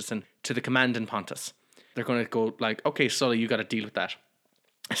private citizen, to the command in Pontus. They're going to go like, okay, Sulla, you got to deal with that.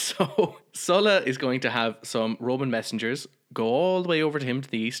 So Sulla is going to have some Roman messengers go all the way over to him to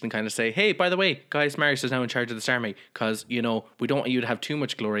the east and kind of say, hey, by the way, Gaius Marius is now in charge of this army because, we don't want you to have too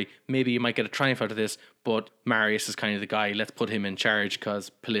much glory. Maybe you might get a triumph out of this, but Marius is kind of the guy. Let's put him in charge because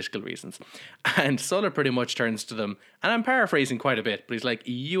political reasons. And Sulla pretty much turns to them, and I'm paraphrasing quite a bit, but he's like,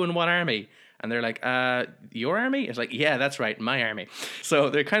 you and what army? And they're like, your army? It's like, yeah, that's right, my army. So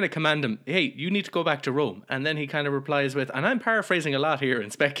they kind of command him, hey, you need to go back to Rome. And then he kind of replies with, and I'm paraphrasing a lot here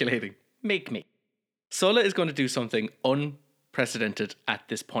and speculating, make me. Sulla is going to do something unprecedented at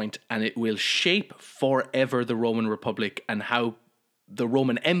this point, and it will shape forever the Roman Republic and how the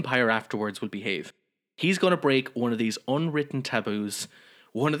Roman Empire afterwards will behave. He's going to break one of these unwritten taboos,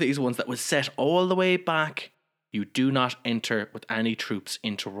 one of these ones that was set all the way back. You do not enter with any troops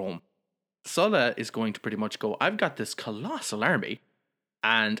into Rome. Sulla is going to pretty much go, I've got this colossal army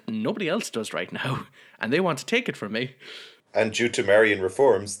and nobody else does right now, and they want to take it from me. And due to Marian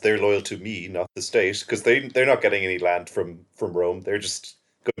reforms, they're loyal to me, not the state, because they're not getting any land from Rome. They're just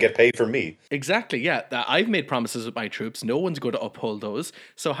going to get paid from me. Exactly, yeah. I've made promises with my troops. No one's going to uphold those.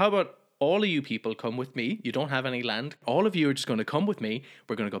 So how about all of you people come with me? You don't have any land. All of you are just going to come with me.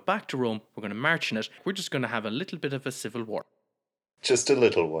 We're going to go back to Rome. We're going to march in it. We're just going to have a little bit of a civil war. Just a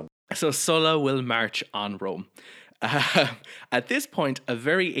little one. So Sulla will march on Rome. At this point, a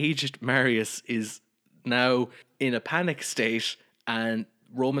very aged Marius is now in a panic state, and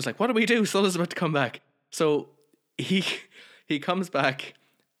Rome is like, what do we do? Sulla's about to come back. So he comes back,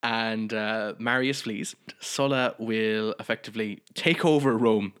 and Marius flees. Sulla will effectively take over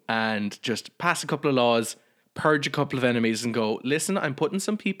Rome and just pass a couple of laws, purge a couple of enemies, and go, listen, I'm putting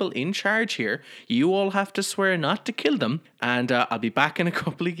some people in charge here. You all have to swear not to kill them, and I'll be back in a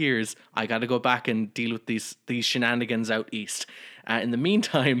couple of years. I got to go back and deal with these shenanigans out east. In the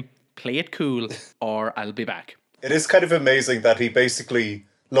meantime, play it cool, or I'll be back. It is kind of amazing that he basically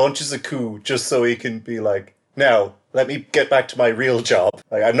launches a coup just so he can be like, now, let me get back to my real job.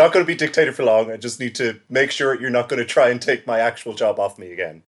 Like, I'm not going to be dictator for long. I just need to make sure you're not going to try and take my actual job off me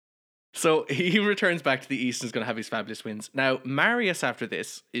again. So he returns back to the east and is going to have his fabulous wins. Now, Marius after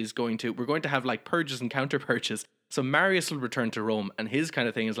this we're going to have like purges and counter purges. So Marius will return to Rome, and his kind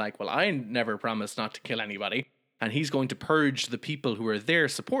of thing is like, well, I never promised not to kill anybody. And he's going to purge the people who are there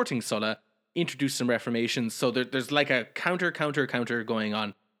supporting Sulla, introduce some reformations. So there's like a counter going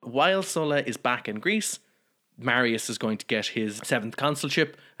on. While Sulla is back in Greece, Marius is going to get his 7th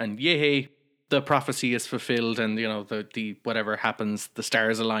consulship, and yay, the prophecy is fulfilled, and the whatever happens, the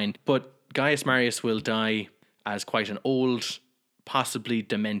stars align. But Gaius Marius will die as quite an old, possibly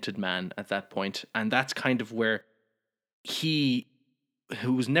demented man at that point, and that's kind of where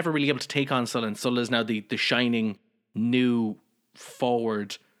who was never really able to take on Sulla, and Sulla is now the shining new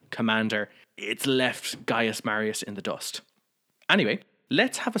forward commander. It's left Gaius Marius in the dust. Anyway,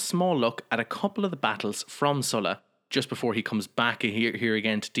 let's have a small look at a couple of the battles from Sulla just before he comes back here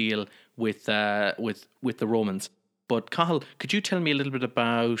again to deal with the Romans. But Cathal, could you tell me a little bit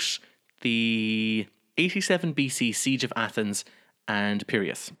about the 87 BC siege of Athens and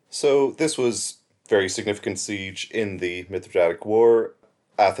Piraeus? So this was very significant siege in the Mithridatic War.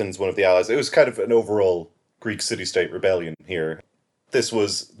 Athens, one of the allies. It was kind of an overall Greek city-state rebellion here. This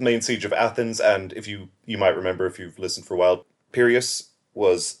was the main siege of Athens, and if you might remember if you've listened for a while, Piraeus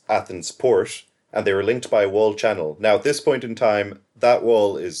was Athens' port, and they were linked by a wall channel. Now, at this point in time, that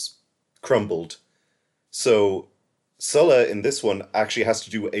wall is crumbled. So Sulla in this one actually has to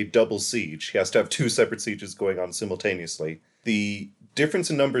do a double siege. He has to have two separate sieges going on simultaneously. The difference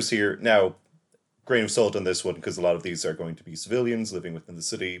in numbers here, now, grain of salt on this one, because a lot of these are going to be civilians living within the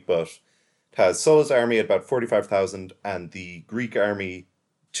city, but it has Sulla's army at about 45,000 and the Greek army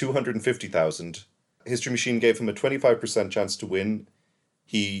 250,000. History Machine gave him a 25% chance to win.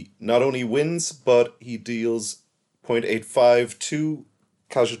 He not only wins, but he deals 0.852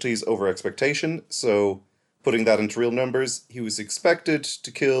 casualties over expectation. So, putting that into real numbers, he was expected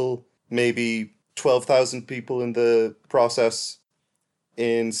to kill maybe 12,000 people in the process.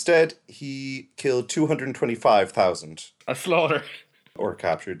 Instead, he killed 225,000. A slaughter. Or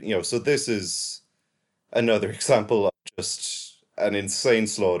captured. So this is another example of just an insane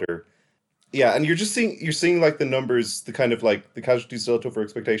slaughter. Yeah, and you're seeing like the numbers, the kind of like the casualties dealt over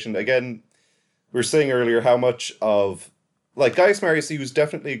expectation. Again, we were saying earlier how much of like Gaius Marius, he was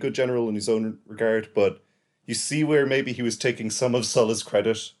definitely a good general in his own regard, but you see where maybe he was taking some of Sulla's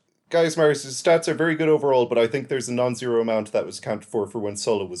credit. Gaius Marius' stats are very good overall, but I think there's a non-zero amount that was accounted for when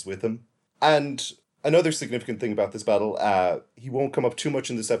Sulla was with him. And another significant thing about this battle, he won't come up too much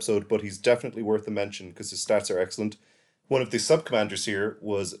in this episode, but he's definitely worth a mention because his stats are excellent. One of the sub-commanders here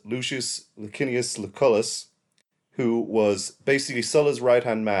was Lucius Licinius Lucullus, who was basically Sulla's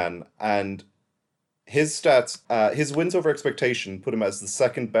right-hand man, and his stats, his wins over expectation put him as the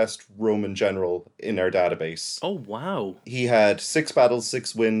second best Roman general in our database. Oh, wow. He had 6 battles,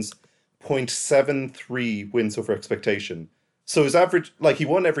 6 wins, 0.73 wins over expectation. So his average, like he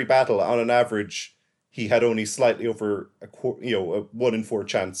won every battle on an average, he had only slightly over a 1 in 4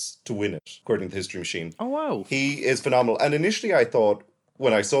 chance to win it, according to the History Machine. Oh, wow. He is phenomenal. And initially I thought,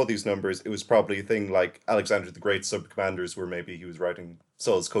 when I saw these numbers, it was probably a thing like Alexander the Great sub-commanders, where maybe he was writing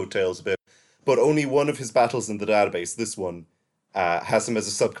Sulla's coattails a bit. But only one of his battles in the database, this one, has him as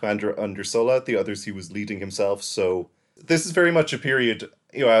a sub-commander under Sulla. The others he was leading himself. So this is very much a period,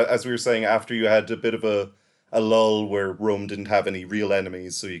 as we were saying, after you had a bit of a lull where Rome didn't have any real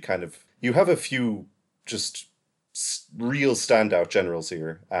enemies. So you have a few just real standout generals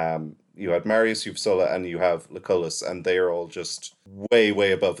here. You had Marius, you have Sulla, and you have Lucullus, and they are all just way,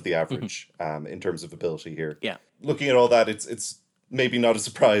 way above the average in terms of ability here. Yeah. Looking at all that, it's maybe not a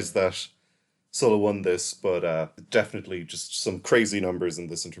surprise that Sulla won this, but definitely just some crazy numbers in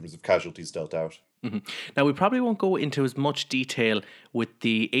this in terms of casualties dealt out. Mm-hmm. Now, we probably won't go into as much detail with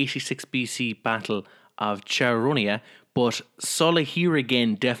the 86 BC battle of Chaironeia, but Sulla here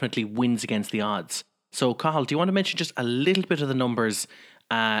again definitely wins against the odds. So, Cathal, do you want to mention just a little bit of the numbers?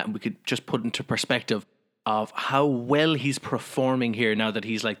 We could just put into perspective of how well he's performing here now that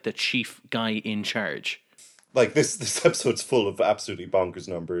he's like the chief guy in charge. Like this episode's full of absolutely bonkers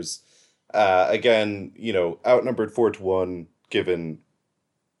numbers. Again, outnumbered 4-1, given,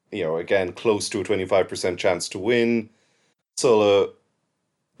 again, close to a 25% chance to win. Sulla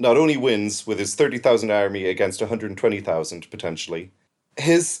not only wins with his 30,000 army against 120,000 potentially.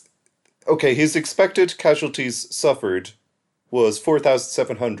 His expected casualties suffered was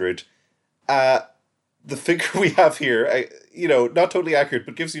 4,700. The figure we have here, not totally accurate,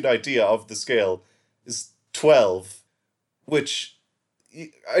 but gives you an idea of the scale, is 12, which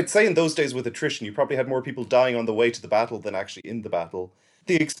I'd say in those days with attrition, you probably had more people dying on the way to the battle than actually in the battle.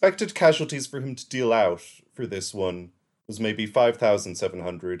 The expected casualties for him to deal out for this one was maybe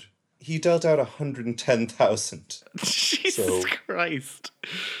 5,700. He dealt out 110,000. Jesus Christ.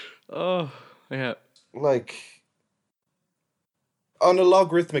 Oh, yeah. Like, on a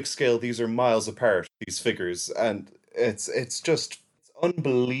logarithmic scale, these are miles apart, these figures, and it's just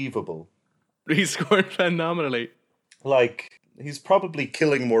unbelievable. He scored phenomenally. Like, he's probably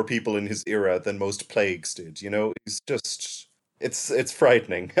killing more people in his era than most plagues did, He's just... It's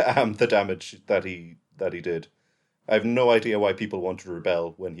frightening, the damage that he did. I have no idea why people wanted to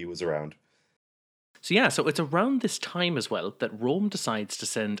rebel when he was around. So it's around this time as well that Rome decides to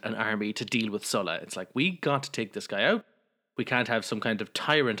send an army to deal with Sulla. It's like, we got to take this guy out. We can't have some kind of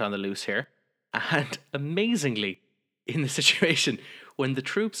tyrant on the loose here. And amazingly, in the situation, when the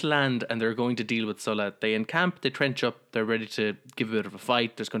troops land and they're going to deal with Sulla, they encamp, they trench up, they're ready to give a bit of a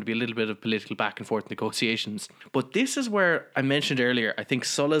fight. There's going to be a little bit of political back and forth negotiations. But this is where I mentioned earlier, I think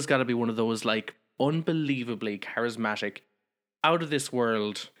Sulla's got to be one of those like unbelievably charismatic, out of this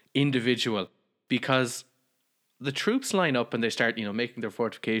world individual, because the troops line up and they start, making their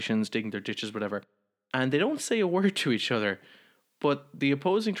fortifications, digging their ditches, whatever. and they don't say a word to each other. But the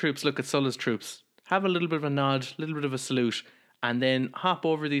opposing troops look at Sulla's troops, have a little bit of a nod, a little bit of a salute, and then hop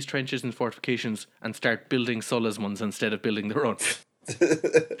over these trenches and fortifications and start building Sulla's ones instead of building their own.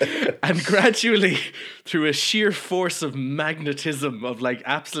 And gradually, through a sheer force of magnetism, of like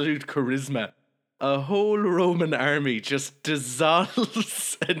absolute charisma, a whole Roman army just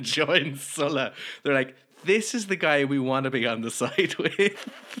dissolves and joins Sulla. They're like, this is the guy we want to be on the side with.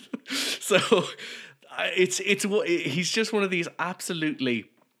 So he's just one of these absolutely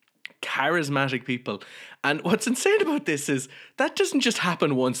charismatic people. And what's insane about this is that doesn't just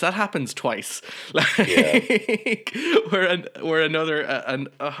happen once, that happens twice. Like, where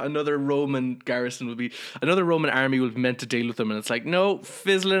another Roman garrison will be, another Roman army will be meant to deal with them, and it's like, no,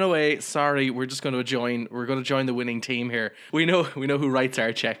 fizzling away, sorry, we're going to join the winning team here. We know who writes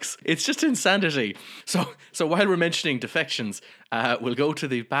our checks. It's just insanity. So while we're mentioning defections, we'll go to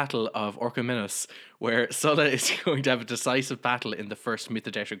the Battle of Orchomenus, where Sulla is going to have a decisive battle in the First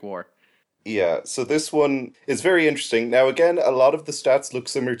Mithridatic War. Yeah, so this one is very interesting. Now, again, a lot of the stats look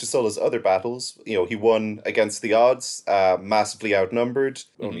similar to Sulla's other battles. You know, he won against the odds, massively outnumbered,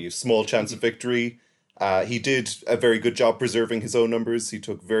 only a small chance of victory. He did a very good job preserving his own numbers. He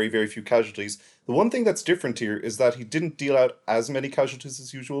took very, very few casualties. The one thing that's different here is that he didn't deal out as many casualties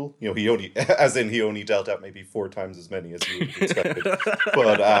as usual. You know, he only dealt out maybe 4 times as many as you would have expected.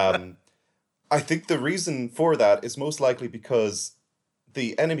 But I think the reason for that is most likely because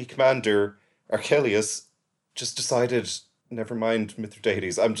the enemy commander, Archelaus, just decided, never mind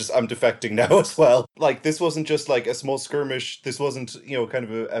Mithridates, I'm defecting now as well. Like, this wasn't just like a small skirmish. This wasn't, kind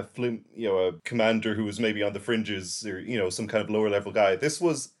of a commander who was maybe on the fringes or, some kind of lower level guy. This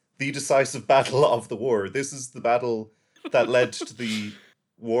was the decisive battle of the war. This is the battle that led to the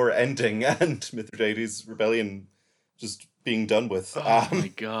war ending and Mithridates' rebellion just being done with. Oh my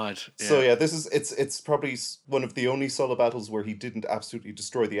god. Yeah. So yeah, it's probably one of the only Sulla battles where he didn't absolutely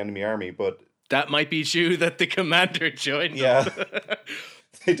destroy the enemy army, but that might be true that the commander joined them.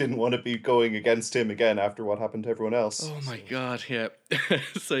 They didn't want to be going against him again after what happened to everyone else. Oh my god, yeah.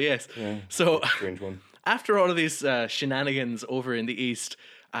 So yes. Yeah, so strange one. After all of these shenanigans over in the east,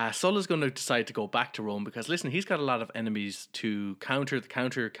 Sulla's going to decide to go back to Rome because, listen, he's got a lot of enemies to counter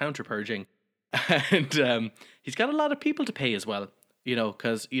purging. And he's got a lot of people to pay as well,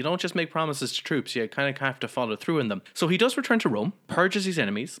 because you don't just make promises to troops, you kind of have to follow through in them. So he does return to Rome, purges his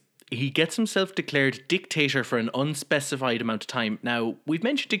enemies. He gets himself declared dictator for an unspecified amount of time. Now, we've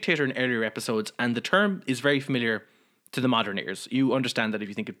mentioned dictator in earlier episodes, and the term is very familiar to the modern ears. You understand that if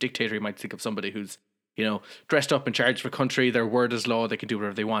you think of dictator, you might think of somebody who's, dressed up in charge of a country, their word is law, they can do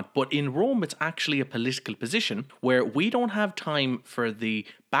whatever they want. But in Rome, it's actually a political position where we don't have time for the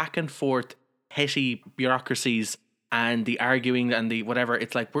back and forth petty bureaucracies and the arguing and the whatever.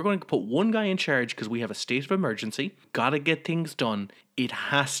 It's like, we're going to put one guy in charge because we have a state of emergency, gotta get things done. It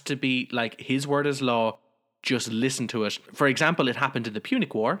has to be like his word is law, just listen to it. For example, it happened in the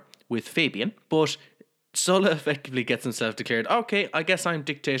Punic War with Fabian, but Sulla effectively gets himself declared, okay, I guess I'm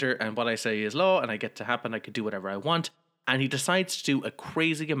dictator and what I say is law and I get to happen, I can do whatever I want. And he decides to do a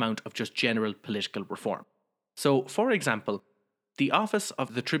crazy amount of just general political reform. So, for example, the office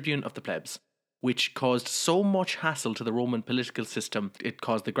of the Tribune of the Plebs, which caused so much hassle to the Roman political system. It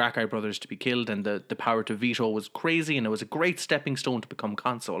caused the Gracchi brothers to be killed, and the power to veto was crazy, and it was a great stepping stone to become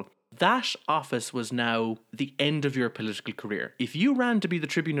consul. That office was now the end of your political career. If you ran to be the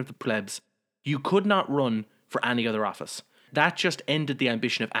Tribune of the Plebs, you could not run for any other office. That just ended the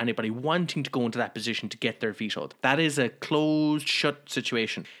ambition of anybody wanting to go into that position to get their vetoed. That is a closed, shut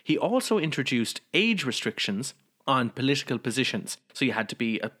situation. He also introduced age restrictions on political positions. So you had to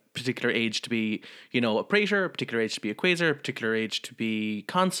be a particular age to be, a praetor, a particular age to be a quaestor, a particular age to be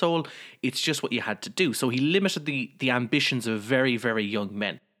consul. It's just what you had to do. So he limited the ambitions of very, very young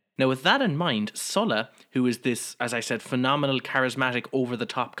men. Now, with that in mind, Sulla, who is this, as I said, phenomenal, charismatic,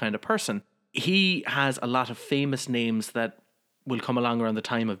 over-the-top kind of person, he has a lot of famous names that will come along around the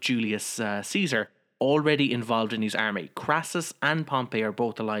time of Julius Caesar, already involved in his army. Crassus and Pompey are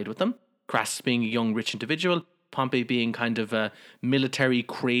both allied with them. Crassus being a young, rich individual, Pompey being kind of a military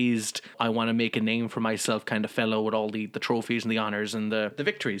crazed, I want to make a name for myself kind of fellow with all the trophies and the honours and the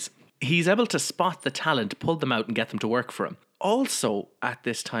victories. He's able to spot the talent, pull them out and get them to work for him. Also, at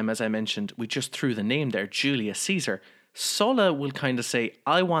this time, as I mentioned, we just threw the name there, Julius Caesar. Sulla will kind of say,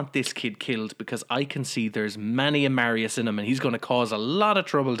 I want this kid killed because I can see there's many a Marius in him and he's going to cause a lot of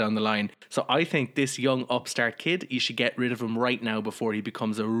trouble down the line. So I think this young upstart kid, you should get rid of him right now before he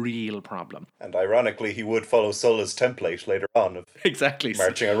becomes a real problem. And ironically, he would follow Sulla's template later on of Exactly.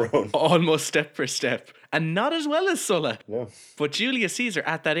 marching around. Almost step for step. And not as well as Sulla. No. But Julius Caesar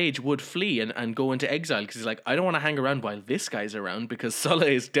at that age would flee and go into exile because he's like, I don't want to hang around while this guy's around because Sulla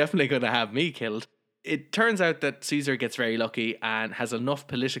is definitely going to have me killed. It turns out that Caesar gets very lucky and has enough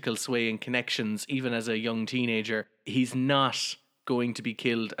political sway and connections, even as a young teenager. He's not going to be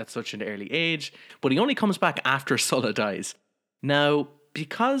killed at such an early age, but he only comes back after Sulla dies. Now,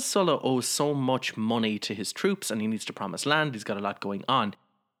 because Sulla owes so much money to his troops and he needs to promise land, he's got a lot going on,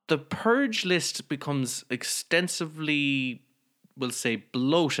 the purge list becomes extensively, we'll say,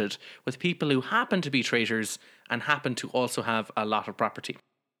 bloated with people who happen to be traitors and happen to also have a lot of property.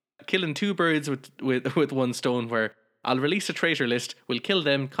 Killing two birds with one stone, where I'll release a traitor list, we'll kill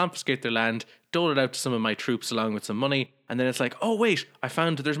them, confiscate their land, dole it out to some of my troops along with some money, and then it's like, oh wait, I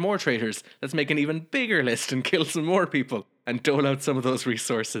found there's more traitors. Let's make an even bigger list and kill some more people and dole out some of those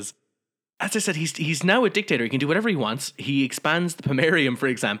resources. As I said, he's now a dictator. He can do whatever he wants. He expands the pomerium, for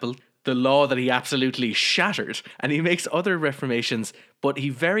example, the law that he absolutely shattered, and he makes other reformations, but he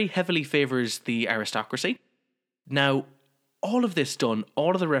very heavily favours the aristocracy. Now, all of this done,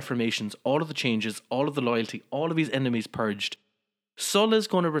 all of the reformations, all of the changes, all of the loyalty, all of his enemies purged, Sulla's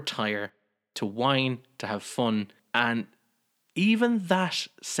going to retire to wine, to have fun, and even that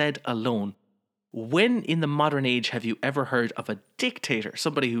said alone, when in the modern age have you ever heard of a dictator,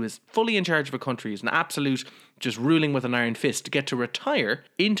 somebody who is fully in charge of a country, is an absolute, just ruling with an iron fist, to get to retire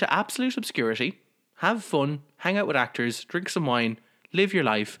into absolute obscurity, have fun, hang out with actors, drink some wine, live your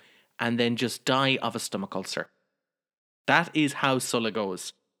life, and then just die of a stomach ulcer? That is how Sulla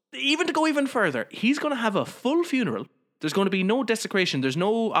goes. Even to go even further, he's going to have a full funeral. There's going to be no desecration. There's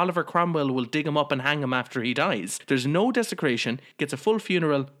no Oliver Cromwell will dig him up and hang him after he dies. There's no desecration. Gets a full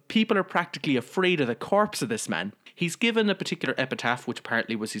funeral. People are practically afraid of the corpse of this man. He's given a particular epitaph, which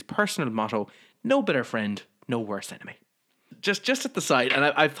apparently was his personal motto: no better friend, no worse enemy. Just at the side, and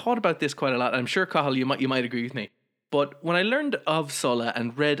I've thought about this quite a lot. I'm sure, Cathal, you might agree with me. But when I learned of Sulla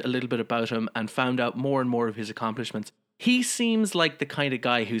and read a little bit about him and found out more and more of his accomplishments, he seems like the kind of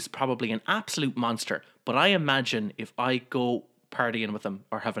guy who's probably an absolute monster. But I imagine if I go partying with him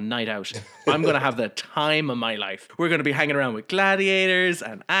or have a night out, I'm going to have the time of my life. We're going to be hanging around with gladiators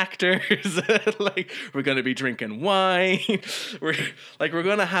and actors. We're going to be drinking wine. We're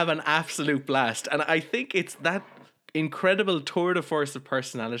going to have an absolute blast. And I think it's that incredible tour de force of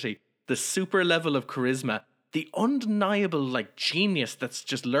personality, the super level of charisma, the undeniable genius that's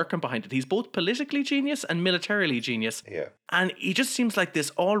just lurking behind it. He's both politically genius and militarily genius. Yeah. And he just seems like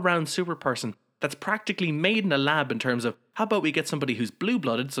this all-round super person that's practically made in a lab in terms of, how about we get somebody who's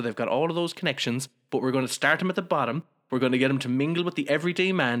blue-blooded, so they've got all of those connections, but we're going to start him at the bottom. We're going to get him to mingle with the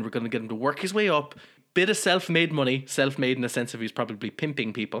everyday man. We're going to get him to work his way up. Bit of self-made money. Self-made in the sense of he's probably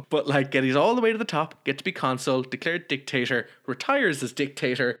pimping people. But get he's all the way to the top, get to be consul, declared dictator, retires as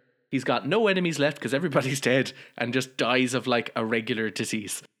dictator. He's got no enemies left because everybody's dead, and just dies of a regular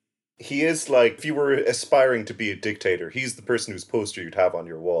disease. He is if you were aspiring to be a dictator, he's the person whose poster you'd have on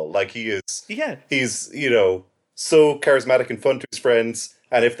your wall. He is. Yeah. He's, so charismatic and fun to his friends,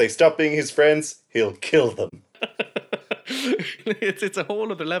 and if they stop being his friends, he'll kill them. It's a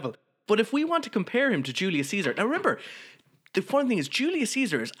whole other level. But if we want to compare him to Julius Caesar, now remember, the fun thing is Julius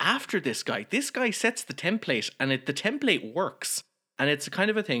Caesar is after this guy. This guy sets the template, and the template works. And it's a kind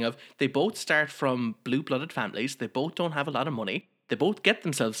of a thing of, they both start from blue-blooded families, they both don't have a lot of money, they both get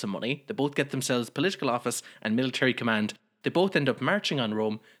themselves some money, they both get themselves political office and military command, they both end up marching on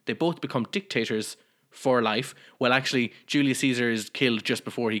Rome, they both become dictators for life. Well, actually, Julius Caesar is killed just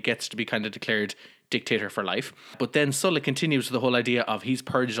before he gets to be kind of declared dictator for life. But then Sulla continues with the whole idea of he's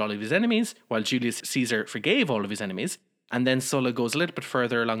purged all of his enemies, while Julius Caesar forgave all of his enemies. And then Sulla goes a little bit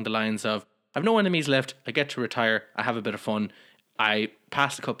further along the lines of, I've no enemies left, I get to retire, I have a bit of fun, I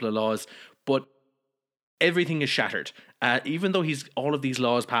passed a couple of laws, but everything is shattered. Even though he's all of these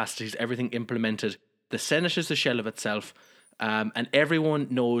laws passed, he's everything implemented. The Senate is a shell of itself, and everyone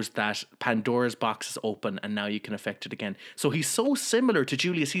knows that Pandora's box is open, and now you can affect it again. So he's so similar to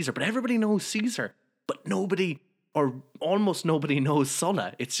Julius Caesar, but everybody knows Caesar, but nobody, or almost nobody, knows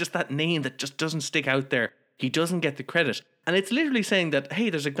Sulla. It's just that name that just doesn't stick out there. He doesn't get the credit. And it's literally saying that, hey,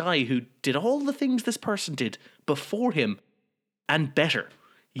 there's a guy who did all the things this person did before him, and better,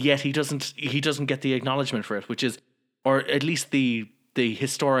 yet he doesn't get the acknowledgement for it, which is, or at least the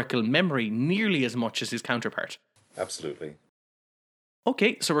historical memory, nearly as much as his counterpart. Absolutely.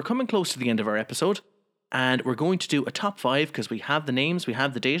 Okay, so we're coming close to the end of our episode. And we're going to do a top 5 because we have the names, we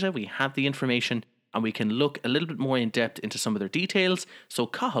have the data, we have the information, and we can look a little bit more in depth into some of their details. So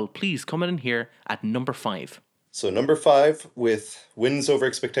Cathal, please come in here at number 5. So number 5, with wins over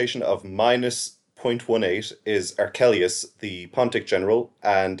expectation of minus 0.18, is Archelaus, the Pontic general,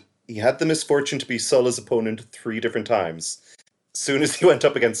 and he had the misfortune to be Sulla's opponent 3 different times. Soon as he went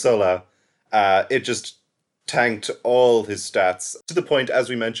up against Sulla, it just tanked all his stats, to the point, as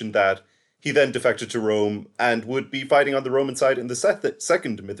we mentioned, that he then defected to Rome and would be fighting on the Roman side in the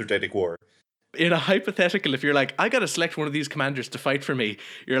Second Mithridatic War. In a hypothetical, if you're like, I gotta select one of these commanders to fight for me,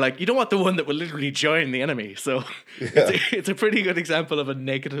 you're like, you don't want the one that will literally join the enemy. So it's a pretty good example of a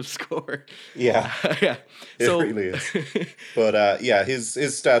negative score. Yeah. Yeah. It really is. But his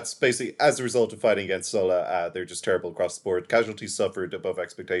stats, basically, as a result of fighting against Sulla, they're just terrible across the board. Casualties suffered above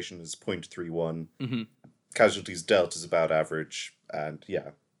expectation is 0.31. Mm-hmm. Casualties dealt is about average. And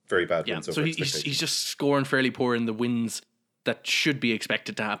very bad wins over expectation. He's just scoring fairly poor in the wins that should be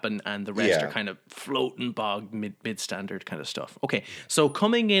expected to happen, and the rest are kind of floating bog mid standard kind of stuff. Okay, so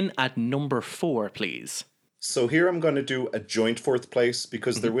coming in at number 4, please. So here I'm going to do a joint 4th place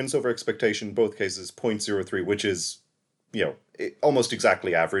because their wins over expectation in both cases 0.03, which is, almost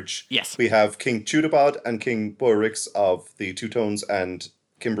exactly average. Yes. We have King Teudobod and King Boerix of the Teutones and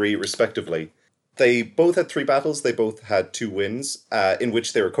Cimbri, respectively. They both had 3 battles. They both had 2 wins, in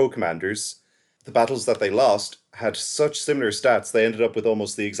which they were co-commanders. The battles that they lost had such similar stats, they ended up with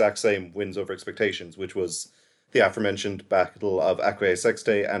almost the exact same wins over expectations, which was the aforementioned Battle of Aquae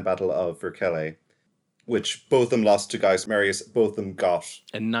Sextae and Battle of Vercellae, which both of them lost to Gaius Marius. Both of them got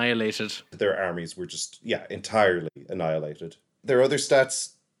annihilated. Their armies were just, entirely annihilated. Their other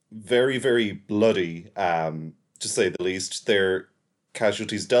stats, very, very bloody, to say the least. Their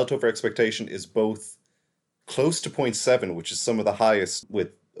casualties dealt over expectation is both close to 0.7, which is some of the highest with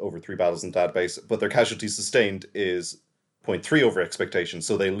over 3 battles in the database, but their casualties sustained is 0.3 over expectation,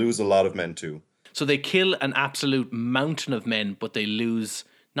 so they lose a lot of men too. So they kill an absolute mountain of men, but they lose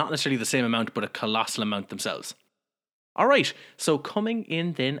not necessarily the same amount, but a colossal amount themselves. All right, so coming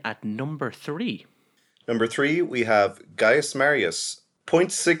in then at number 3. Number 3, we have Gaius Marius,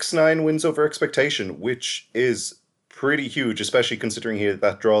 0.69 wins over expectation, which is pretty huge, especially considering he had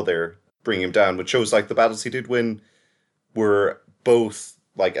that draw there, bringing him down, which shows like the battles he did win were both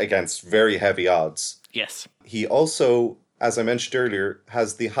against very heavy odds. Yes. He also, as I mentioned earlier,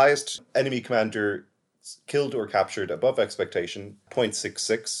 has the highest enemy commander killed or captured above expectation,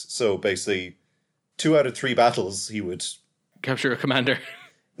 0.66. So basically, 2 out of 3 battles he would capture a commander.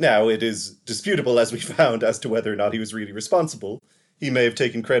 Now, it is disputable, as we found, as to whether or not he was really responsible. He may have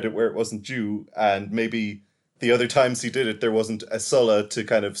taken credit where it wasn't due, and maybe the other times he did it, there wasn't a Sulla to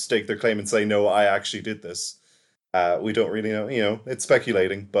kind of stake their claim and say, no, I actually did this. We don't really know, it's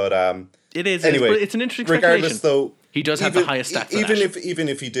speculating, but it is. Anyway, it's an interesting regardless, speculation. though, he does have the highest stats. Even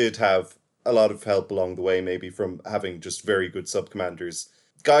if he did have a lot of help along the way, maybe from having just very good sub commanders,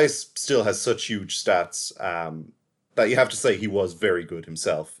 Gaius still has such huge stats that you have to say he was very good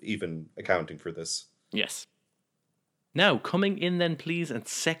himself, even accounting for this. Yes. Now coming in then, please, at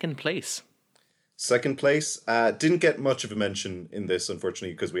 2nd place. Second place didn't get much of a mention in this,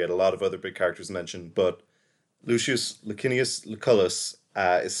 unfortunately, because we had a lot of other big characters mentioned, but Lucius Licinius Lucullus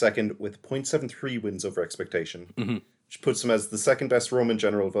is second with 0.73 wins over expectation, which puts him as the 2nd best Roman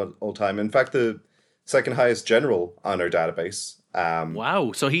general of all time. In fact, the 2nd highest general on our database.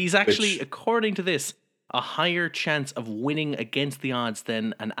 Wow. So he's actually, according to this, a higher chance of winning against the odds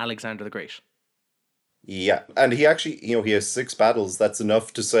than an Alexander the Great. Yeah, and he actually, he has 6 battles. That's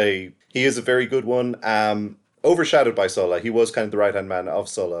enough to say he is a very good one. Overshadowed by Sulla. He was kind of the right-hand man of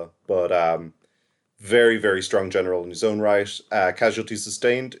Sulla, but very, very strong general in his own right. Casualties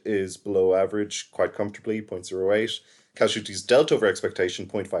sustained is below average, quite comfortably, 0.08. Casualties dealt over expectation,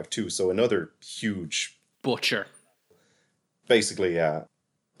 0.52, so another huge... butcher. Basically, yeah.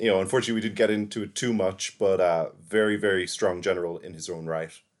 Unfortunately, we didn't get into it too much, but very, very strong general in his own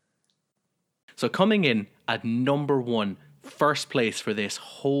right. So coming in at number 1, first place for this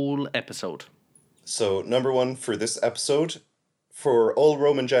whole episode. So number 1 for this episode, for all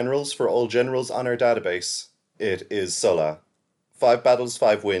Roman generals, for all generals on our database, it is Sulla. 5 battles,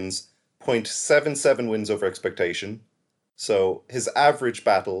 5 wins, 0.77 wins over expectation. So his average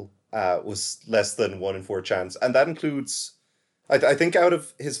battle was less than 1 in 4 chance, and that includes... I think out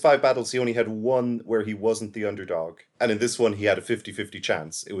of his 5 battles, he only had 1 where he wasn't the underdog. And in this one, he had a 50-50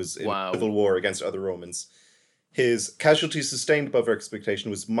 chance. It was in civil war against other Romans. His casualties sustained above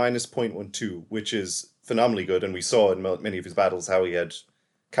expectation was minus 0.12, which is phenomenally good. And we saw in many of his battles how he had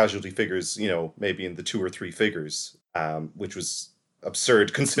casualty figures, maybe in the 2 or 3 figures, which was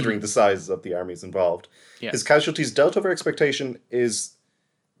absurd considering the size of the armies involved. Yeah. His casualties dealt over expectation is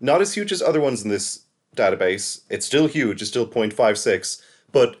not as huge as other ones in this database. It's still huge. It's still 0.56.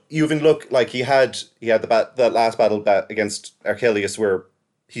 But you even look like he had that last battle against Archelaus where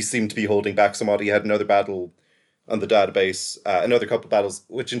he seemed to be holding back somewhat. He had another battle on the database, another couple of battles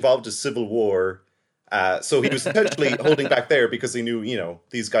which involved a civil war. So he was potentially holding back there because he knew,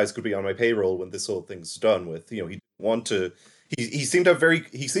 these guys could be on my payroll when this whole thing's done with. He didn't want to. He seemed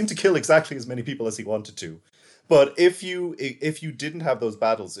to kill exactly as many people as he wanted to. But if you didn't have those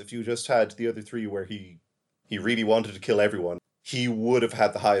battles, if you just had the other three where he really wanted to kill everyone, he would have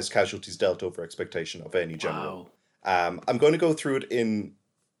had the highest casualties dealt over expectation of any general. Wow. I'm going to go through it in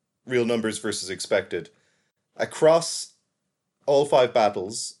real numbers versus expected. Across all 5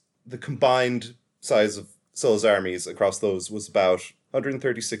 battles, the combined size of Sulla's armies across those was about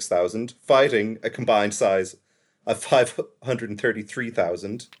 136,000, fighting a combined size of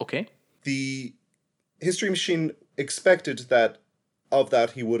 533,000. Okay. The History Machine expected that of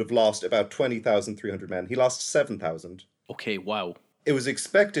that he would have lost about 20,300 men. He lost 7,000. Okay, wow. It was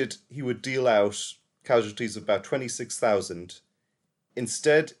expected he would deal out casualties of about 26,000.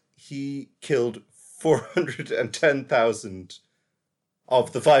 Instead, he killed 410,000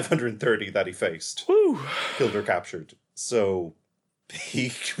 of the 530 that he faced. Woo! Killed or captured. So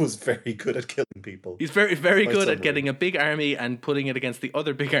he was very good at killing people. He's very, very good at getting a big army and putting it against the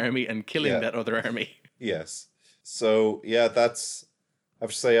other big army and killing that other army. Yes. So, yeah, that's... I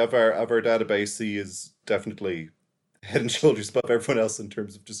have to say, of our database, he is definitely head and shoulders above everyone else in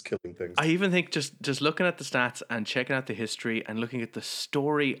terms of just killing things. I even think just looking at the stats and checking out the history and looking at the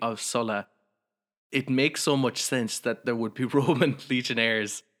story of Sulla, it makes so much sense that there would be Roman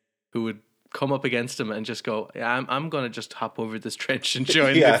legionnaires who would come up against him and just go, yeah, I'm going to just hop over this trench and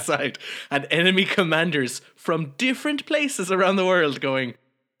join this side. And enemy commanders from different places around the world going,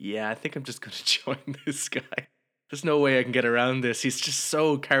 yeah, I think I'm just going to join this guy. There's no way I can get around this. He's just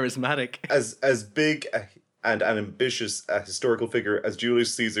so charismatic. As big and an ambitious historical figure as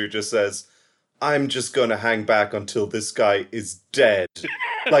Julius Caesar just says, I'm just going to hang back until this guy is dead.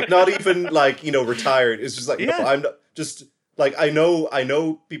 Like, not even like, retired. It's just like, no, I'm not just like, I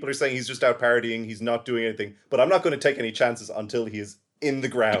know people are saying he's just out partying. He's not doing anything, but I'm not going to take any chances until he is in the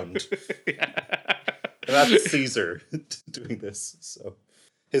ground. And that's Caesar doing this. So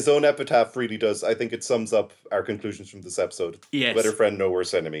his own epitaph really does. I think it sums up our conclusions from this episode. Yes. Better friend, no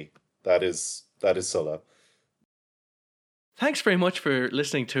worse enemy. That is Sulla. Thanks very much for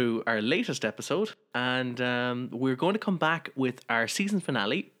listening to our latest episode. And we're going to come back with our season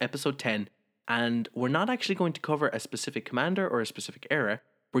finale, episode 10. And we're not actually going to cover a specific commander or a specific era.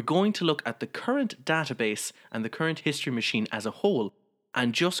 We're going to look at the current database and the current history machine as a whole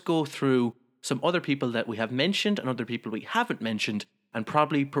and just go through some other people that we have mentioned and other people we haven't mentioned and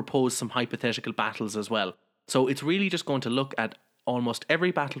probably propose some hypothetical battles as well. So it's really just going to look at almost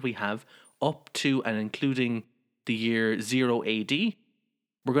every battle we have up to and including the year 0 AD.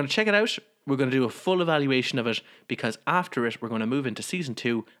 We're going to check it out. We're going to do a full evaluation of it because after it, we're going to move into season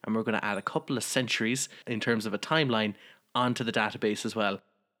 2 and we're going to add a couple of centuries in terms of a timeline onto the database as well.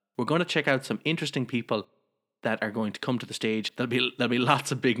 We're going to check out some interesting people that are going to come to the stage. There'll be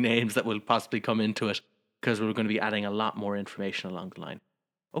lots of big names that will possibly come into it because we're going to be adding a lot more information along the line.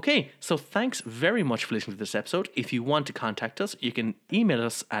 Okay, so thanks very much for listening to this episode. If you want to contact us, you can email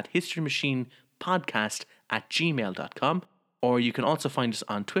us at historymachinepodcast@gmail.com, or you can also find us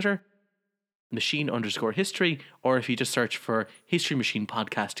on Twitter, machine_history, or if you just search for History Machine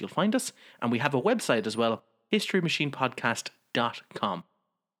Podcast, you'll find us. And we have a website as well, historymachinepodcast.com.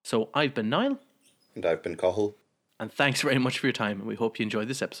 So I've been Niall. And I've been Cathal. And thanks very much for your time, and we hope you enjoyed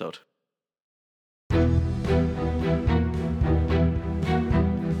this episode.